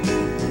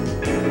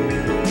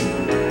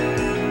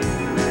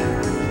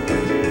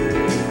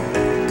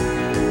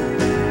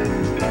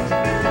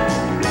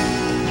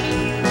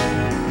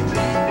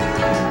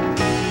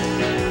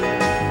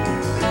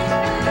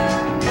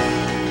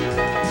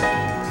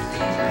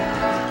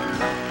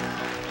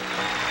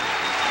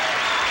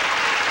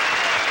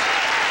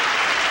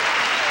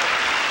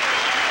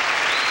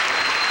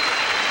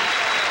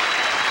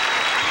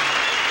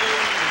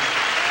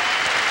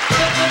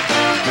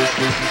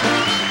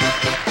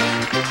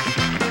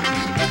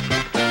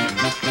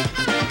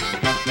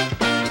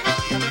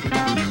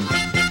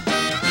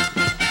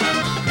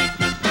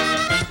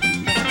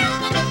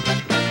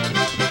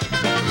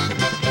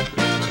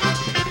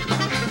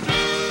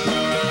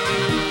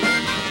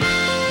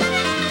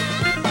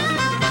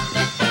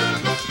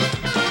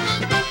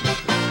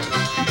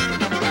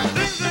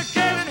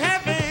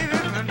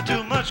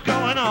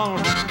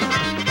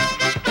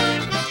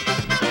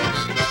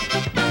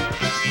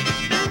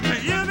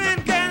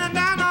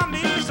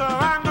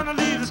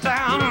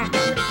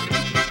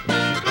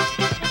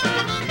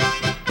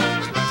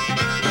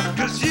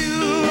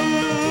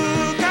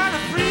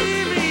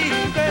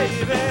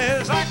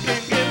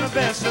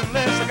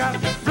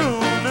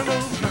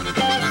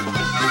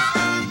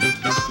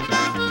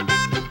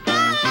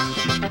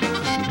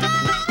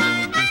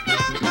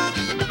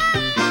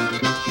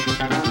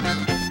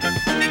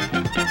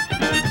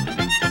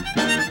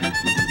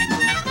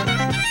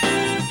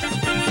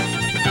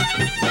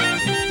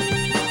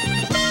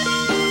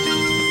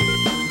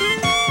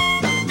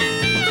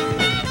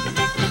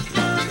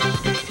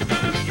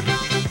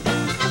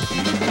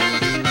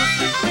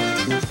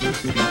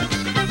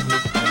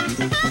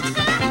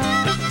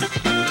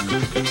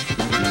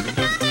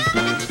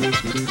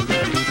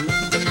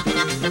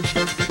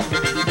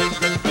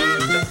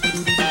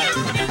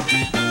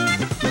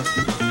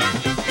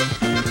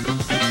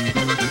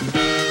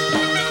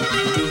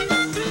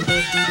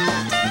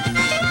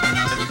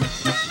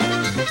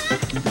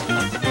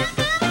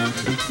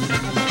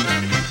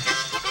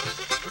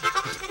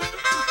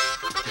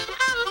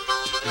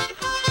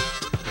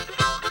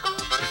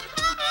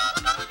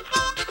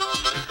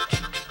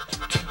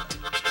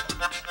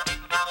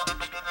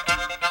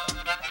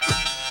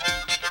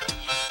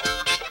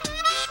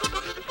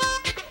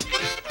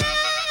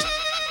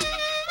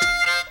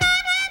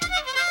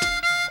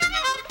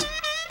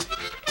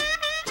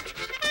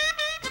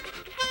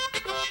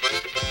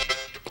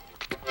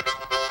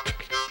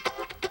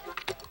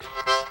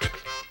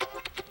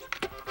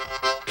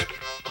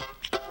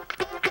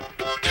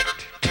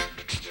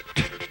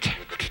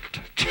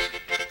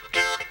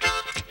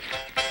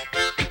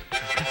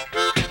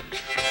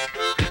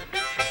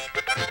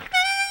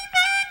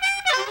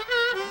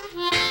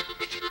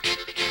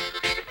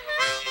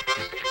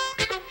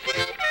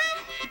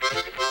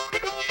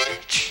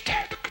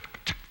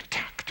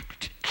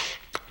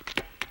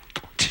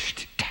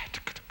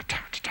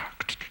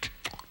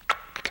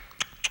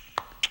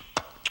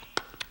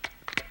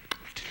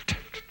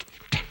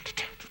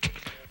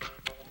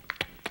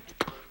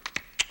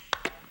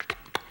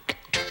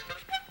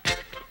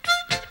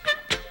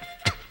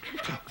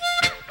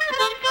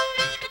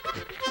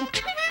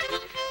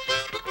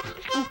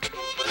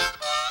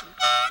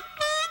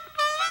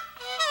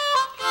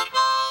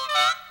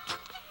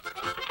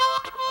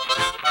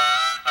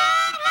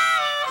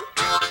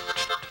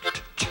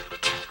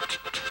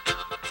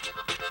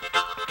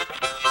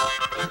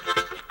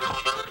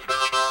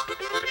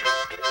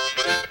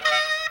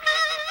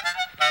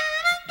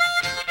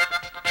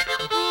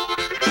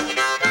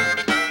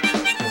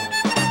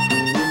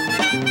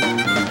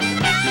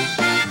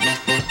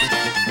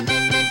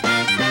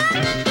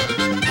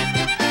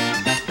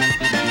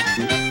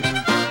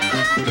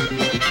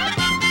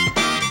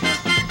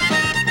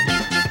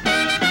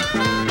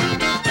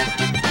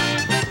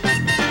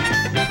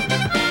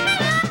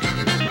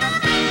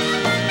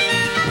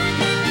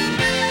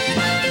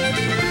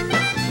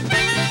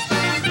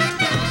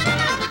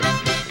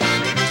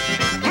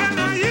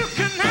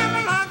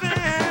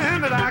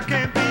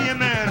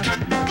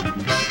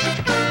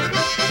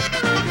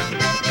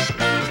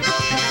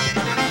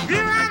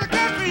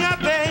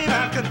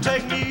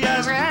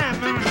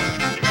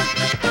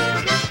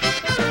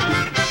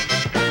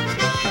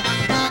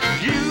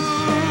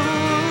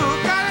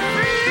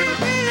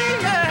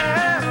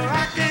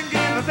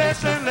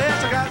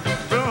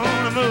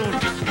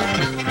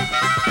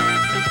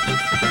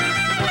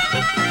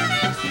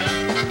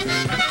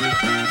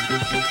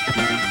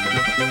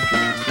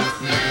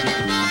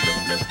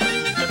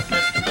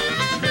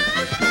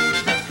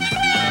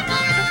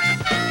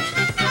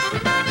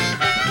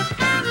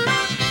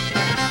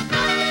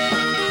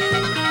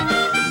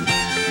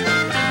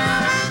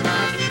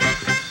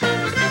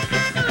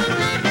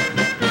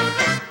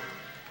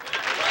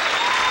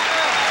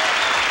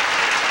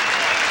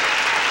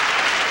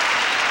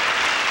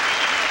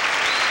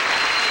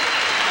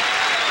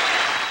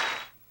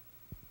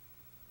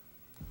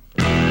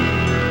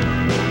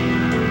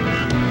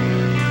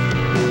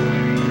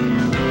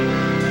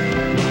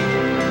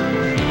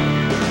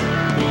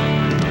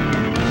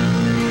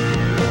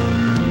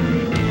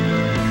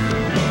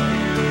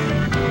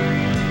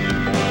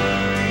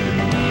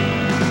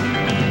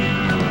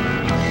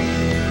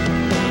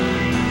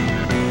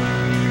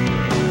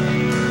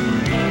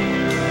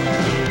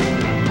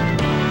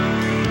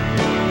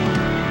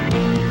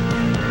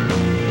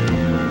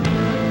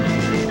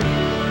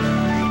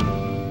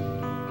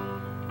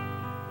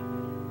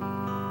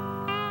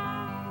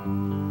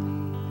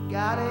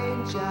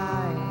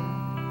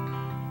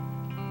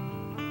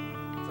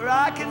 for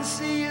I can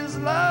see his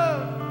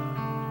love,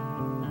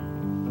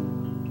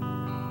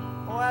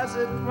 oh, as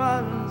it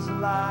runs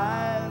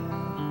alive.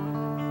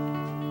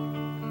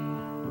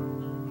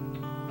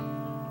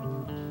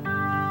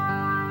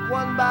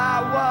 One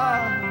by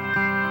one,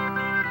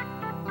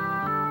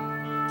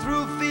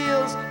 through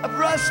fields of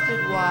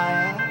rusted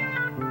wire,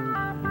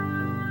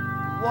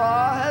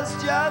 war has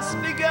just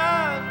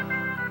begun.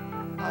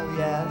 Oh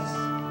yes.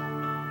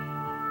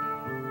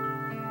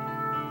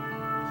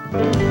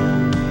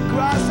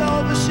 Cross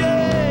over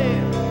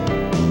shame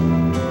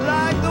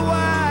like the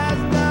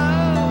wise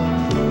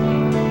dove.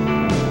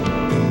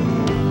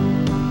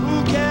 Who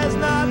cares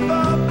not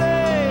for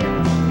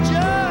fame,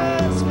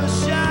 just for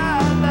shy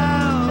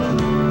love?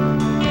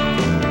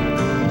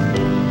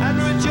 And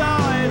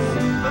rejoice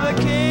for the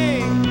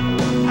king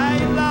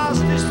ain't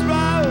lost his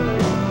throne.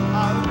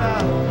 Oh no,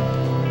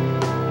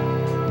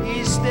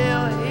 he's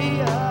still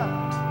here,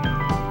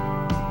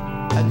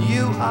 and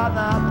you are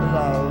not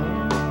alone.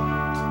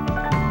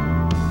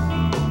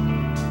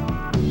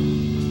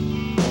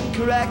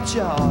 Correct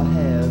your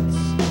heads,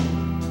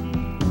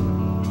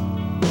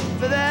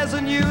 for there's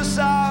a new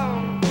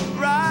song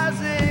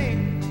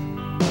rising,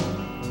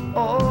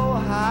 oh,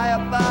 high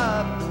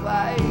above the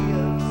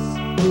waves.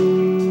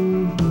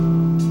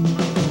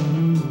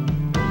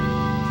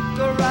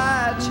 Go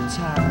ride your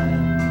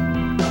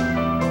time,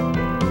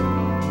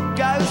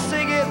 go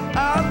sing it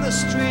on the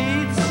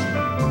streets,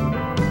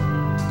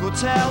 go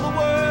tell the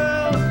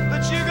world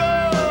that you go.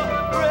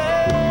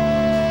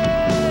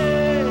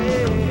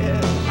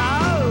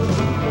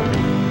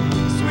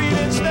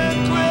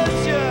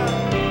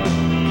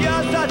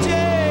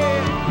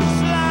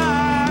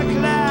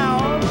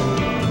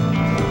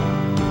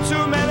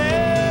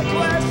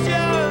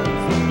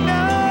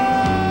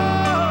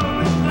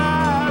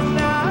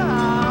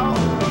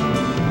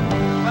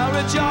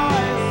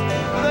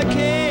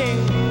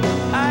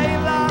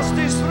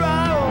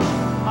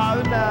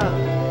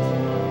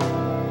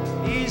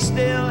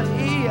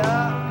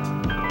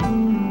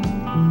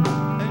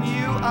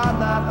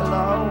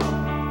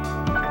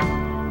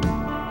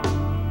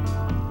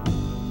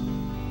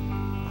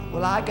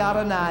 Well, I got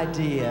an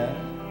idea.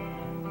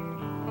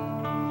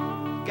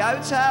 Go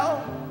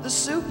tell the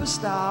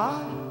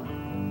superstar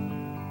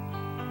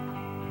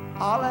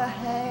all her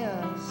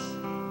hairs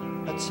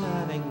are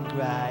turning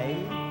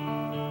grey.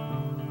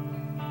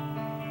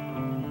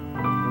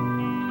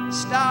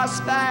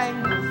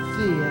 Star-spangled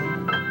fear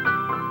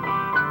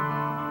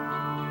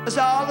as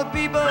all the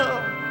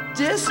people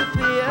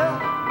disappear,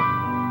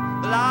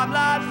 the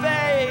limelight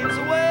fades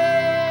away.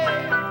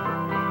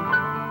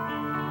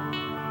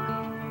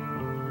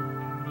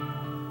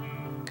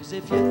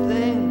 If you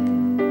think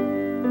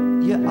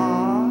you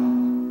are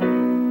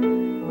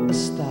a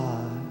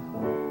star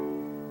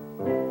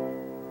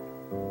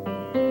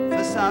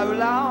for so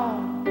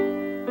long,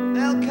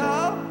 they'll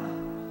come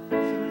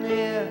from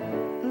near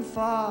and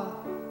far,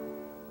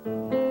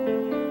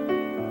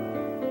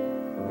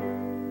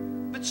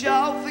 but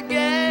you'll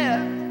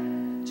forget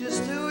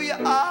just who you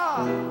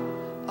are.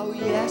 Oh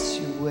yes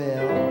you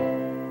will,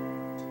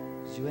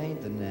 'cause you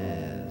ain't the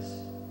Naz.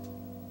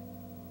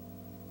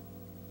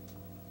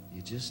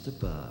 You're just a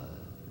buzz,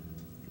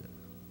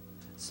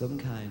 some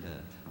kind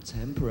of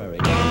temporary.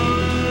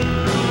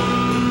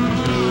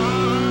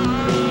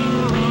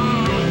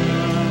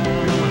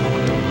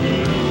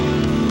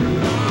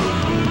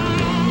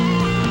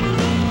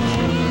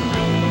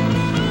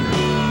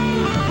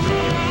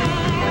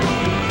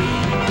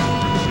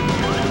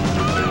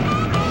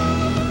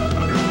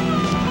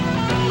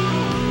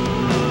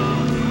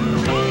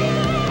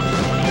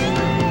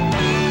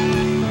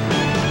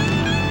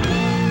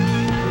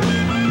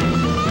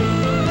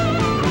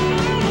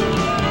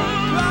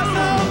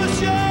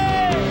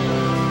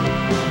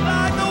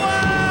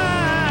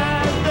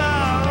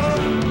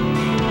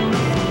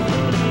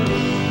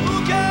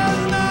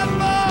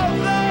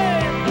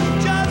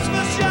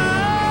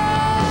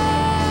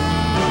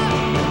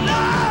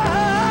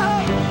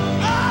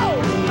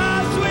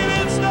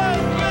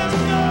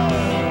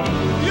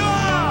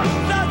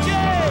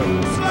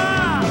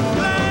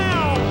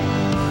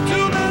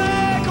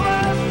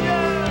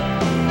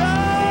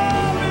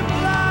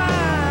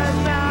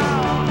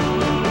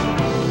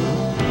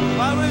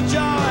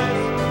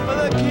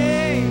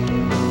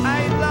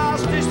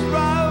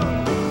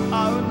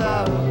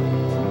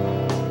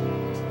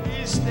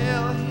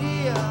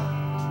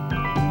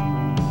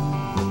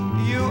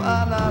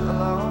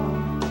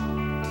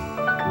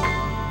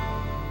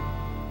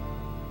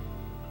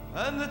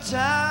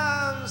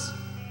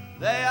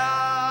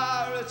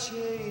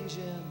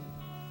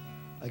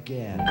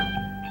 Again.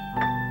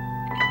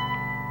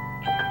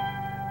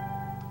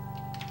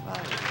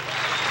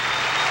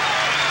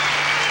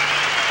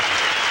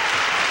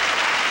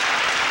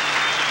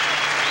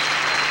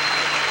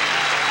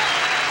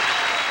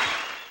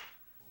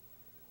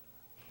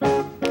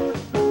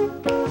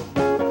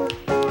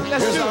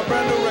 Here's our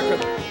brand new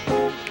record.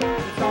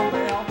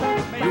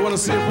 You want to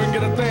see if we can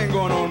get a thing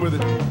going on with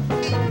it.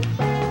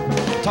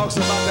 Talks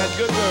about that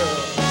good girl.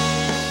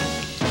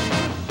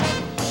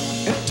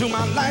 Into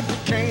my life you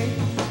came,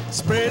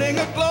 spreading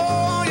a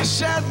glow, you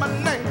shared my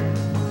name.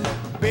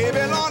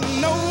 Baby, Lord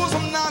knows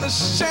I'm not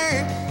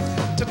ashamed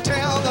to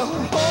tell the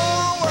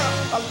whole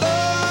world I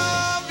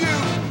love you.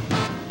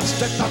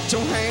 Stretch out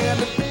your hand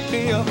and pick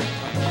me up.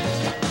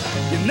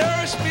 You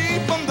nourish me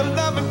from the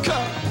loving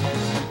cup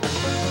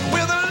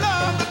with a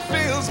love that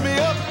fills me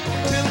up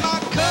till my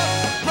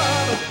cup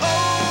runneth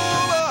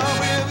over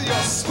with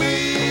your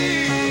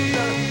sweet,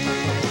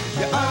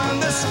 your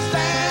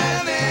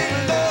understanding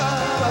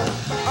love,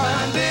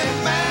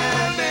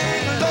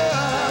 undemanding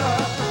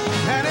love,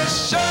 and it's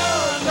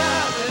sure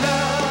not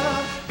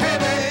love, hey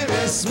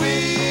baby,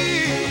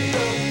 sweet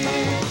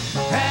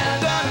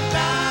and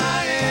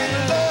undying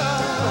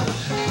love,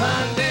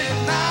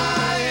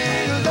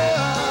 undenying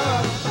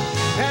love,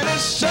 and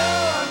it's sure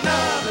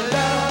not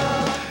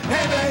love,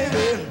 hey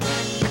baby.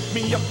 Pick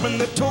me up when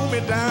they tore me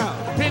down,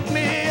 pick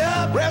me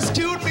up,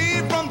 rescued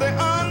me from the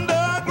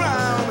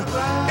underground,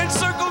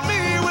 encircled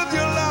me with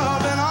your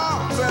love and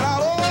arms, and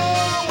I'll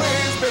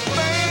always be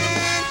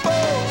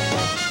thankful.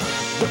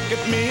 Look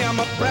at me, I'm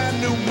a brand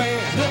new man.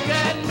 Look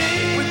at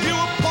me, with you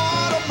a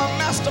part of my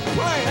master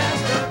plan.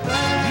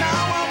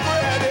 Now I'm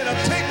ready to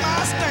take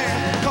my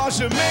stand, 'cause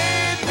you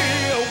made me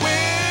a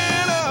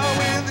winner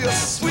with your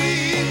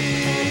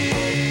sweet,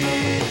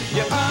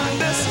 your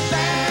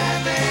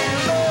understanding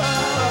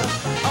love,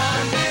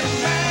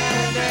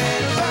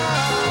 undemanding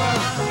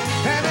love,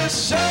 and it's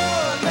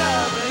sure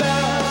enough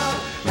love,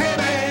 hey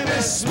baby,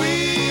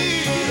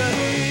 sweet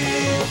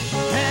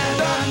and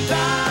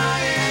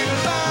undying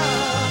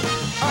love,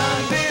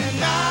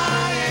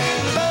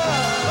 undenying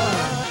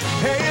love,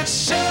 hey, it's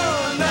sure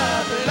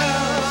enough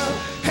love,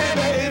 hey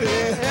baby.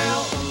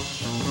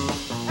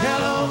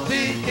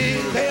 L-O-V-E,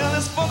 hell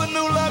is for the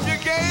new love you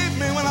gave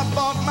me when I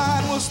thought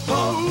mine was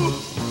through.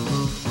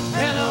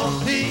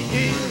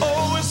 L-O-V-E,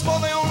 oh, it's for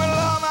the only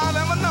love I've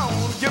ever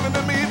known, given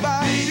to me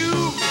by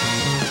you.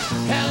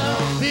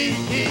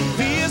 L-O-V-E,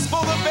 V is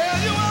for the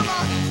value of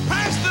my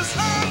priceless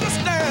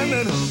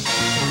understanding.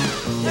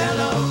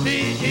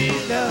 L-O-V-E,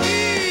 love. E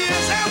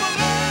is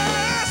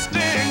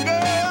everlasting, girl.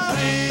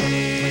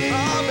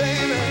 Oh,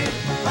 baby,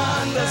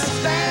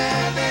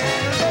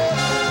 understanding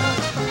love,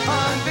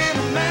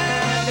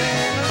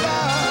 undemanding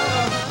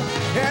love,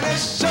 and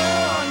it's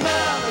sure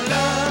enough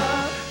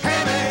love,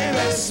 hey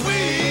baby,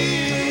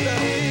 sweet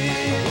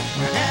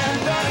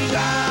and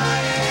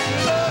undying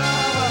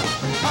love,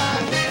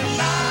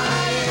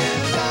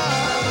 undemanding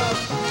love,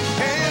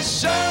 hey, it's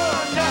sure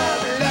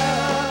enough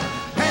love,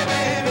 hey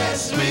baby,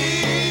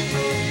 sweet,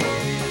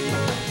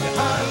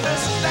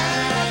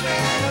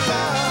 understanding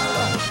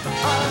love,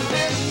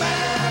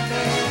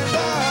 undemanding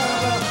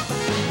love,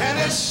 and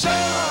it's sure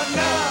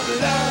enough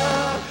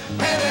love,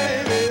 hey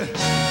baby.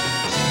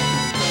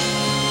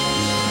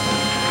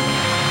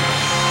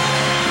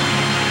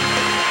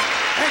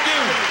 Thank you.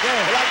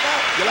 You like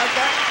that? You like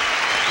that?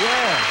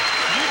 Yeah.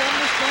 You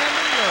understand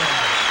the love.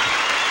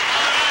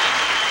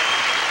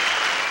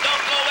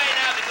 Don't go away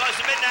now, because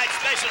the Midnight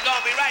Special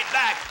gonna be right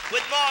back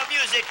with more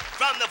music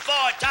from the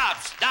Four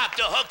Tops,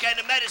 Dr. Hook and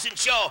the Medicine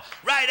Show,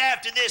 right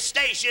after this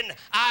station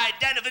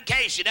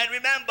identification. And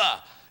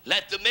remember,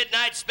 let the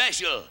Midnight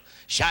Special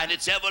shine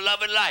its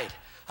ever-loving light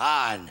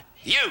on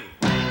you.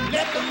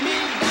 Let the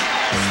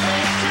midnight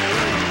special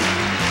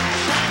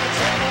shine its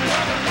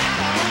ever-loving light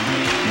on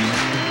me.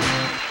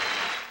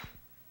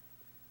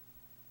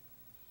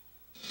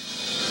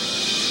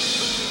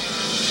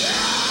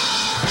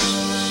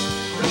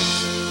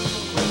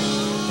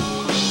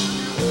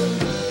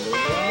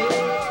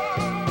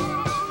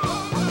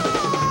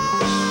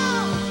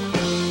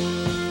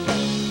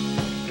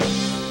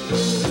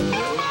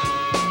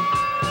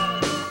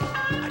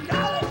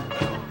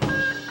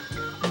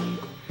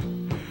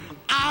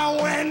 I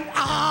went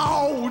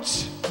out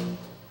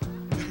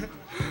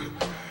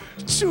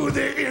to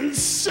the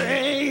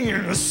insane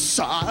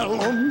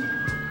asylum,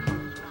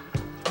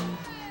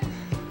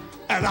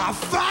 and I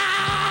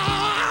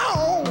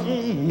found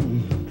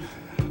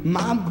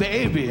my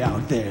baby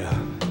out there.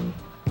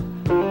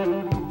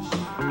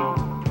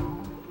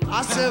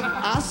 I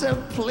said,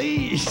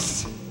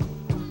 please,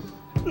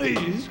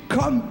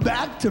 come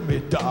back to me,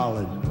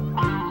 darling.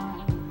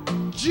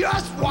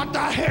 Just what the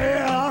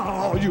hell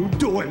are you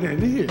doing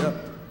in here?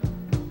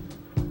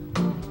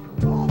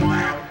 Oh,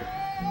 man.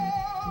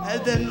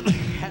 And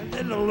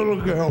then the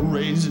little girl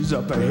raises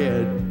up her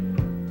head.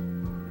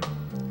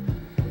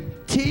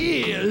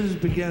 Tears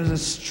begin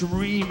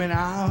streaming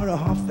out of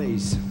her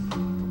face.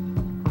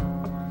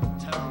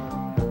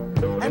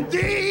 And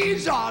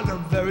these are the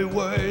very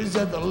words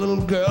that the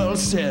little girl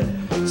said.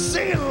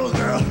 Sing it, little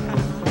girl.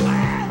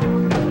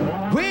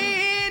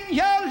 When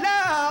your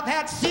love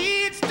had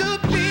ceased to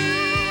be,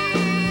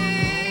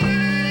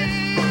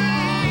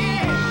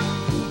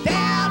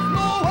 there's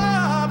no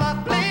other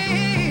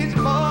place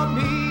for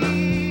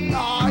me.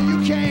 Oh,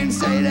 you can't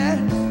say that.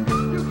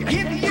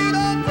 If you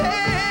don't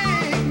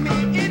take me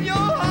in your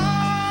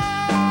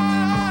heart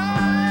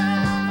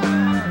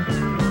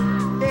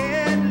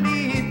and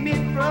lead me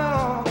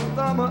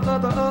from the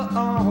other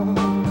arm.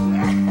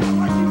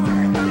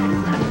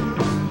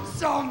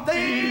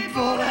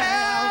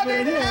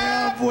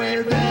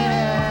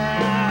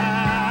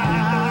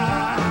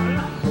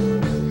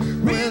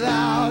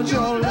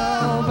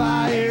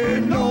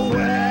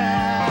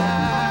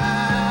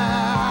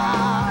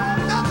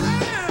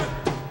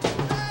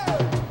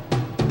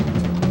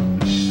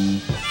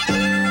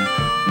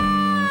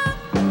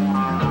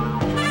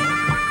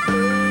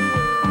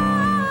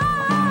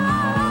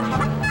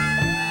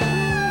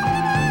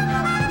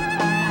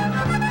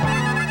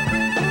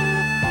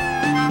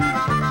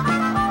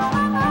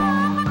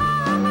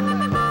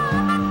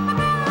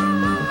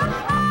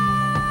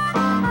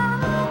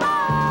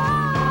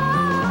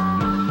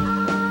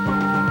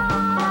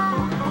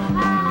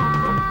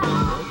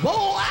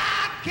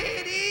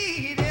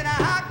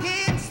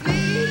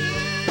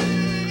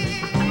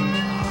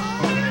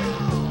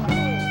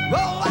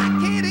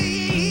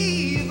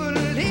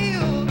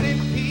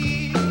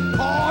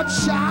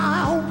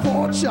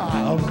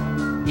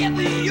 if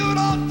you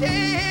don't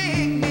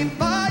take me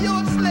for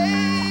your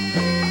slave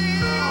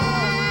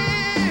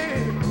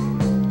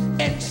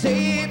and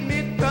save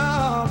me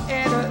from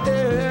an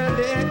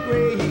early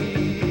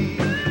grave.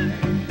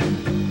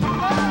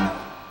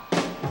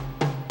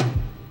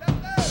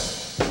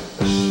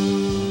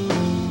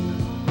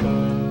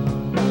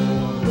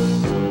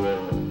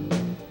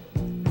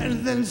 And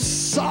then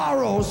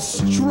sorrow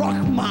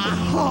struck my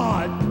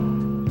heart.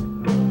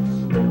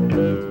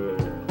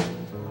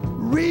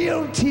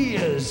 Real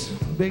tears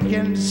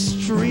began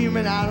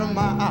streaming out of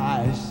my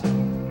eyes.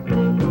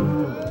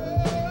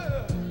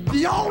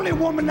 The only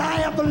woman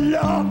I ever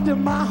loved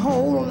in my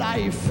whole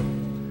life,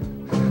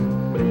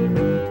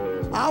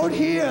 out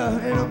here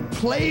in a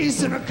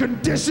place, in a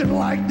condition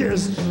like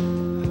this.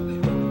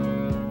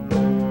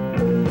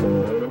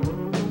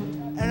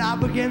 And I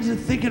began to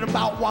thinking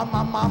about what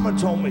my mama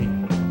told me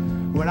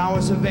when I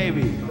was a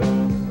baby.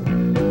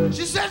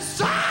 She said,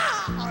 son,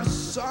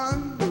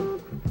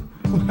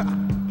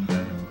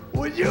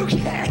 when you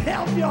can't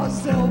help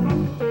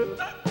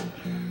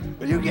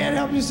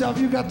yourself,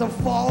 you got to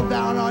fall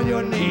down on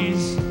your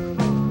knees.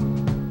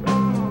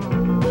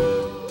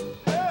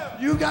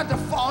 You got to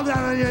fall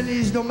down on your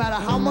knees no matter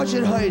how much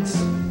it hurts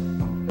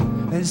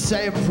and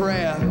say a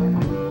prayer.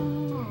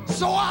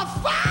 So I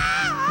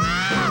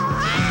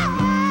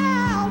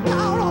fell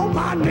down on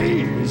my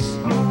knees.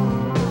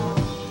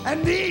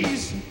 And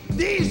these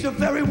the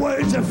very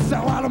words that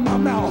fell out of my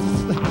mouth.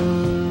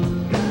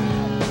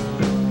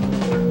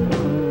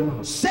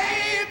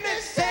 Save me,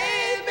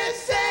 save me,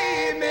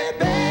 save me,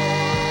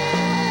 babe.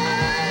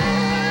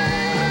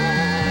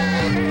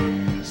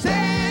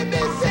 Save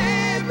me,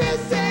 save me,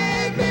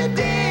 save me,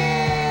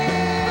 dear.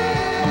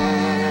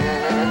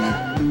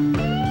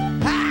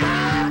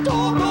 I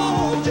don't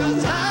know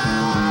just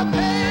how I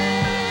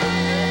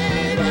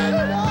made it.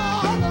 And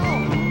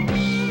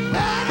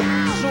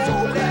I'm so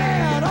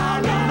glad I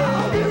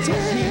love you, dear.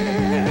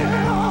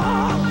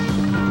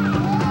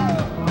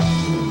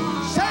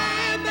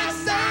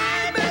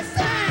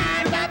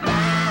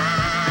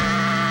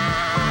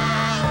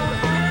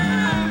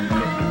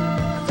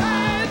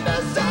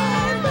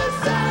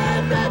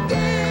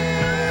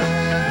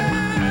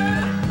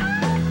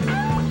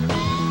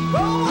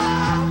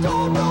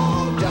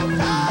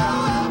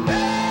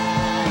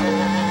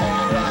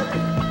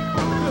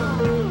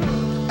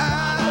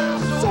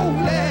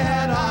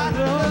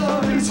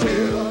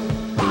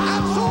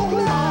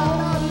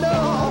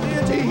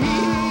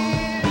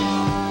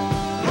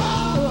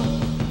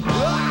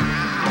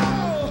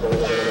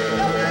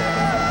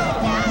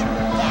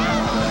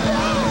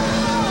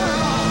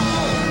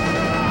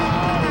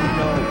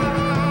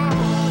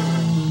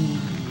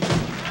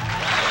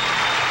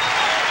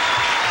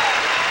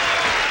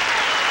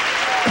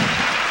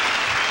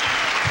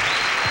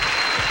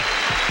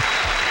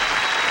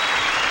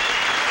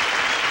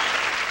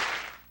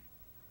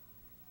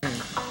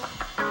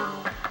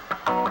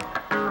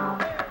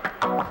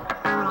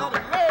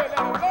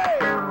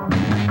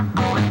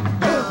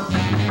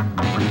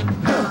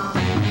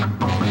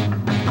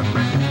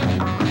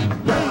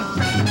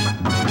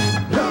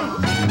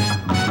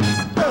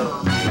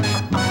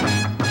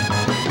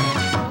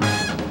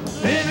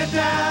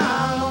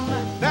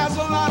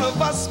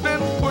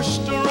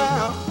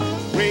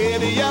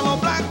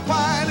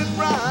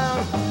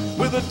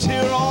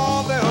 Tear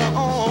all their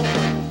own.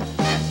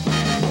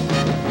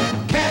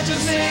 Can't you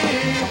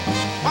see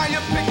why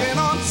you're picking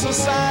on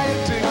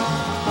society?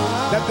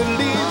 That the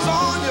leaves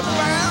on your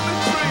family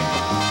tree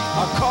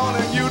are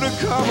calling you to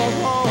come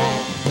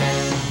home.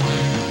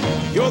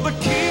 You're the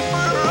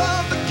keeper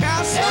of the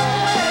castle,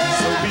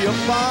 so be a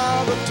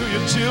father to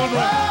your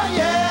children,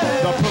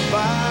 the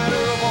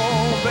provider of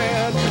all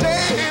their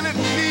daily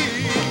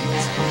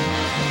needs.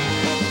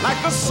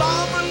 Like a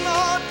sovereign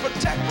Lord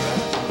protector,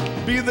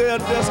 be their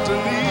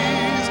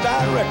destiny's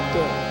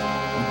director.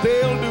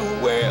 They'll do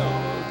well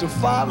to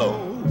follow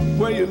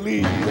where you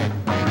lead.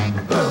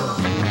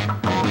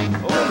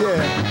 Oh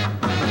yeah.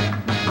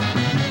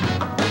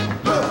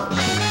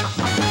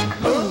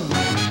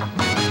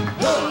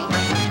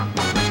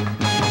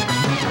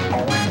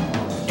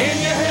 In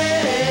your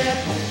head,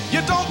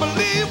 you don't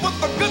believe what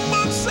the good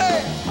books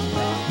say.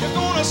 You're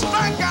gonna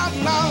strike out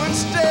now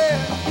instead,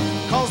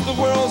 'cause the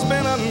world's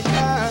been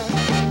unkind.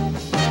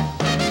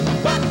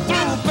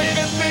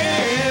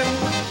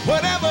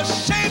 Whatever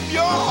shape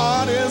your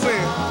heart is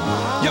in,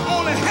 you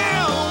only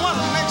have one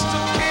next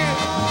of kin.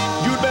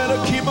 You better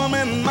keep them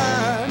in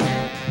mind.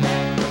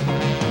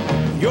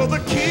 You're the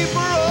keeper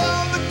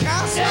of the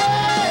castle,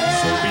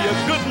 so be a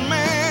good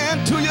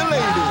man to your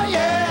lady.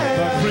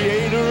 The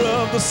creator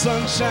of the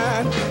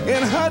sunshine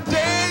in her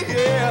day,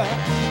 yeah.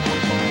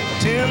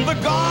 Tend the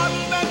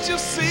garden that you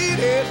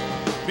seeded.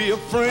 Be a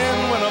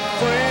friend when a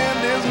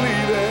friend is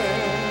needed.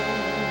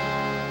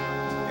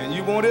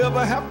 You won't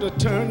ever have to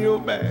turn your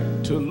back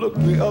to look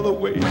the other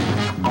way.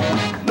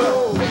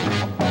 No.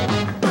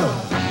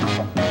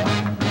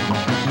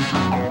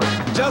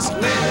 Just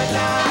lay it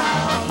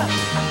down.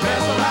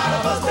 There's a lot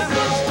of us that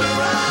looks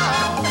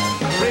around.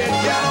 Red,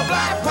 yellow,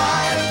 black,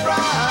 white, and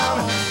brown,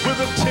 with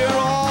a tear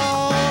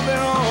all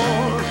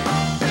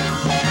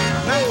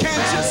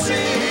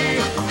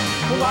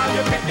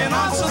picking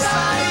on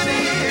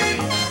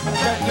society,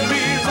 cutting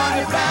leaves on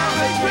your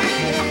family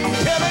tree,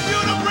 telling you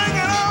to bring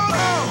it on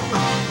home.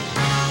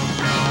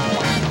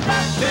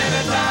 Live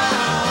it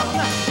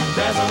down.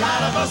 There's a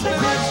lot of us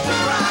bewitched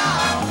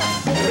around,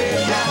 red,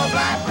 yellow,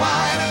 black,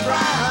 white, and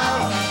brown,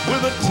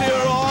 with a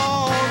tear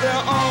all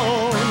their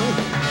own.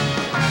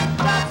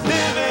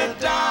 Live it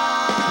down.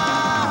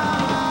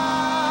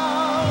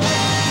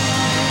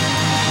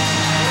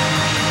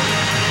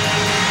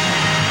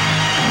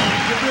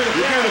 You're beautiful.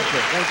 You're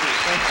beautiful. Thank you.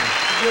 Thank you.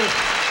 Beautiful.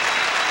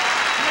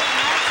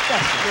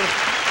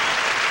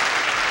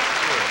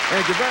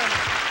 Thank you very much.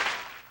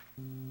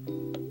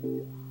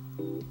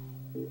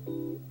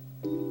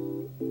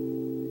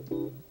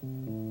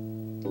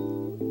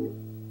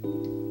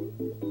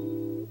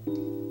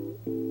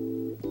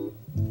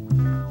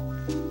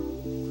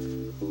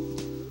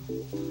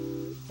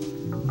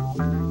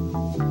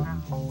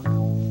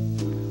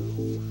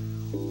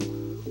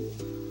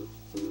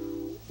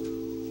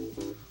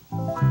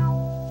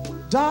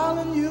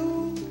 Darling,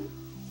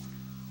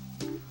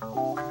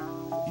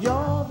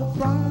 you're the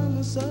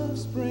promise of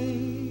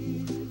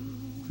spring.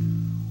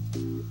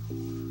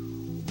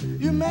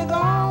 You make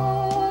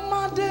all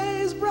my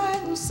days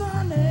bright and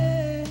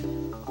sunny.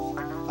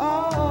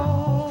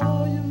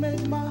 Oh, you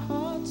make my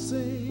heart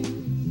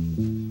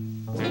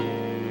sing.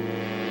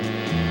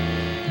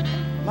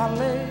 My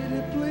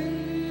lady,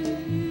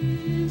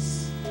 please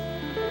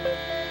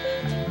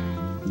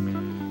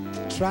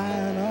try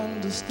and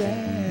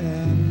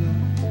understand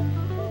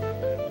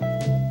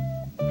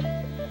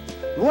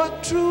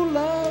what true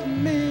love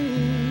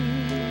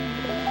means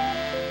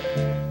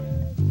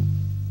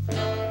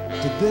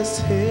to this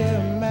here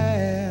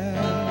man.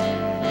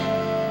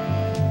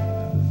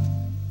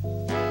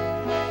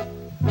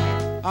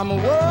 I'm a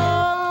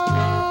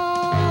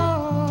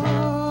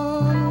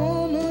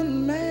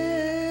one-woman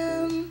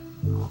man.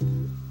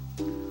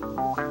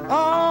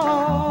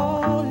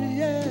 Oh,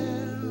 yeah.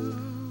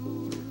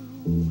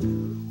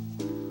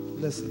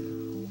 Listen.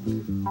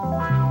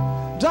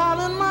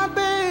 Darling, my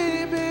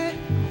baby,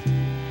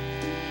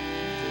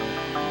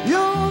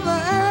 you're the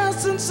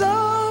essence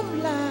of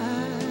life.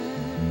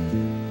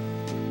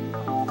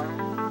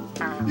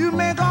 You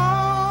make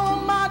all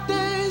my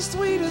days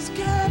sweet as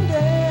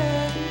candy.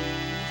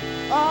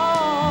 Oh,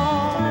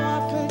 I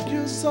think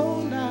you're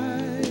so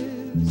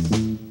nice.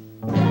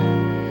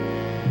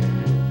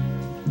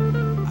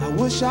 I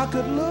wish I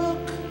could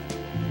look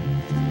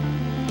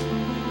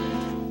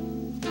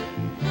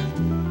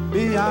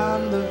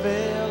beyond the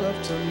veil of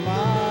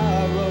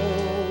tomorrow.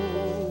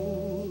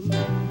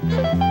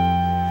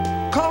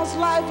 'Cause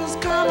life is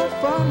kind of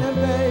funny,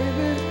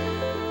 baby.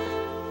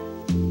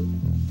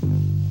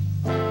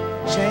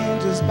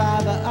 Changes by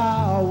the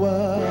hour.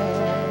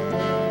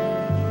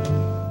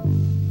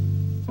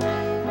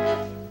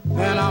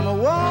 And I'm a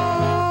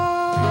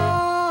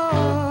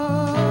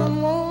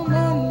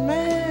one-woman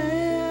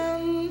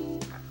man.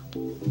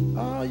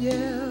 Oh,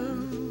 yeah.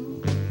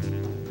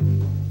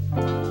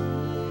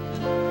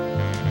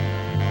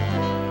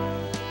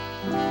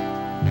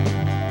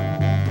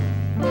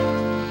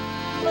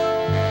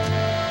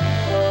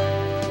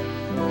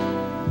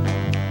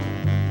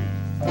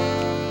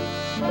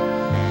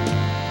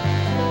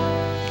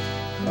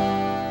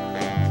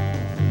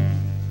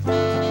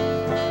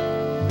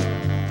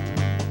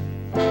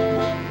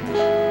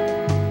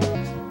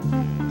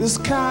 This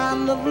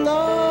kind of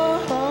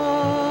love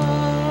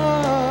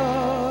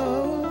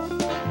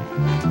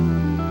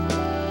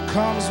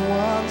comes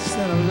once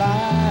in a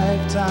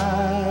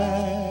lifetime.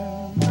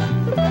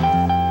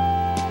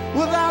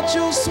 Without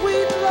your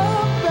sweet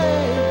love,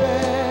 baby,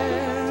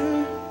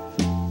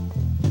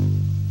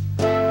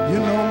 you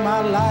know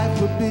my life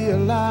would be a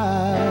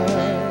lie.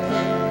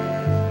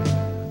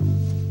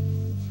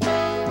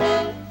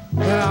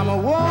 And I'm a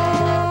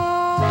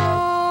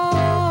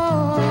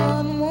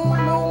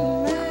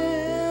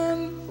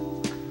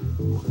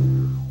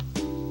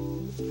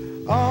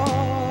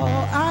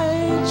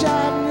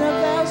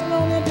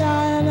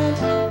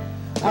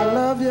I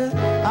love you,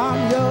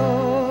 I'm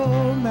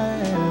your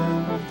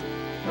man.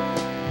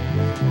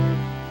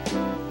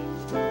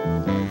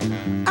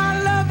 I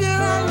love you,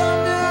 I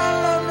love you, I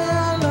love you,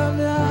 I love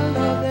you, I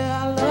love you,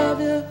 I love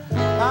you,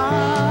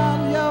 I'm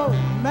your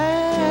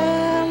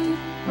man.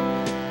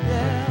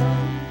 Yeah.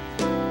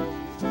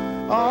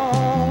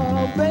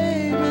 Oh,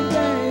 baby,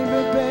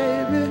 baby,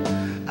 baby,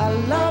 I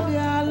love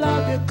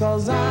you,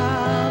 'cause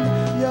I'm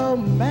your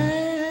man.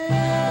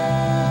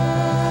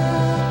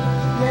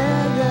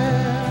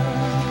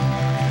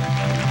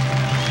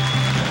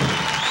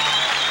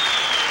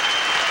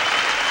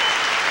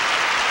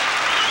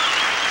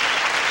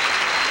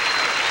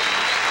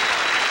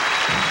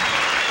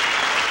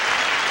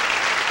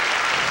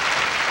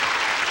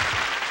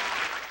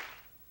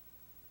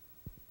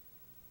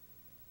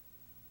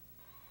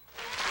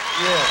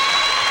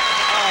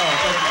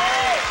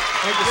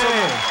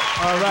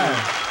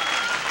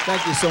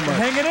 Thank you so much.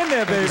 Hang it in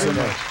there, baby. Thank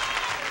you so much.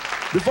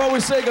 Before we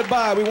say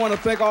goodbye, we want to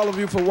thank all of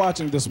you for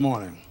watching this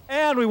morning.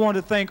 And we want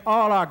to thank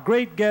all our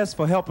great guests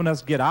for helping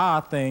us get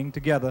our thing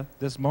together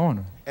this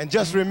morning. And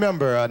just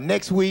remember,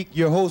 next week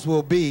your host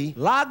will be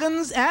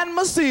Loggins and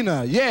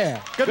Messina.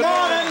 Yeah. Good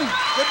morning.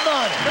 Good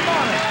morning. Good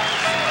morning.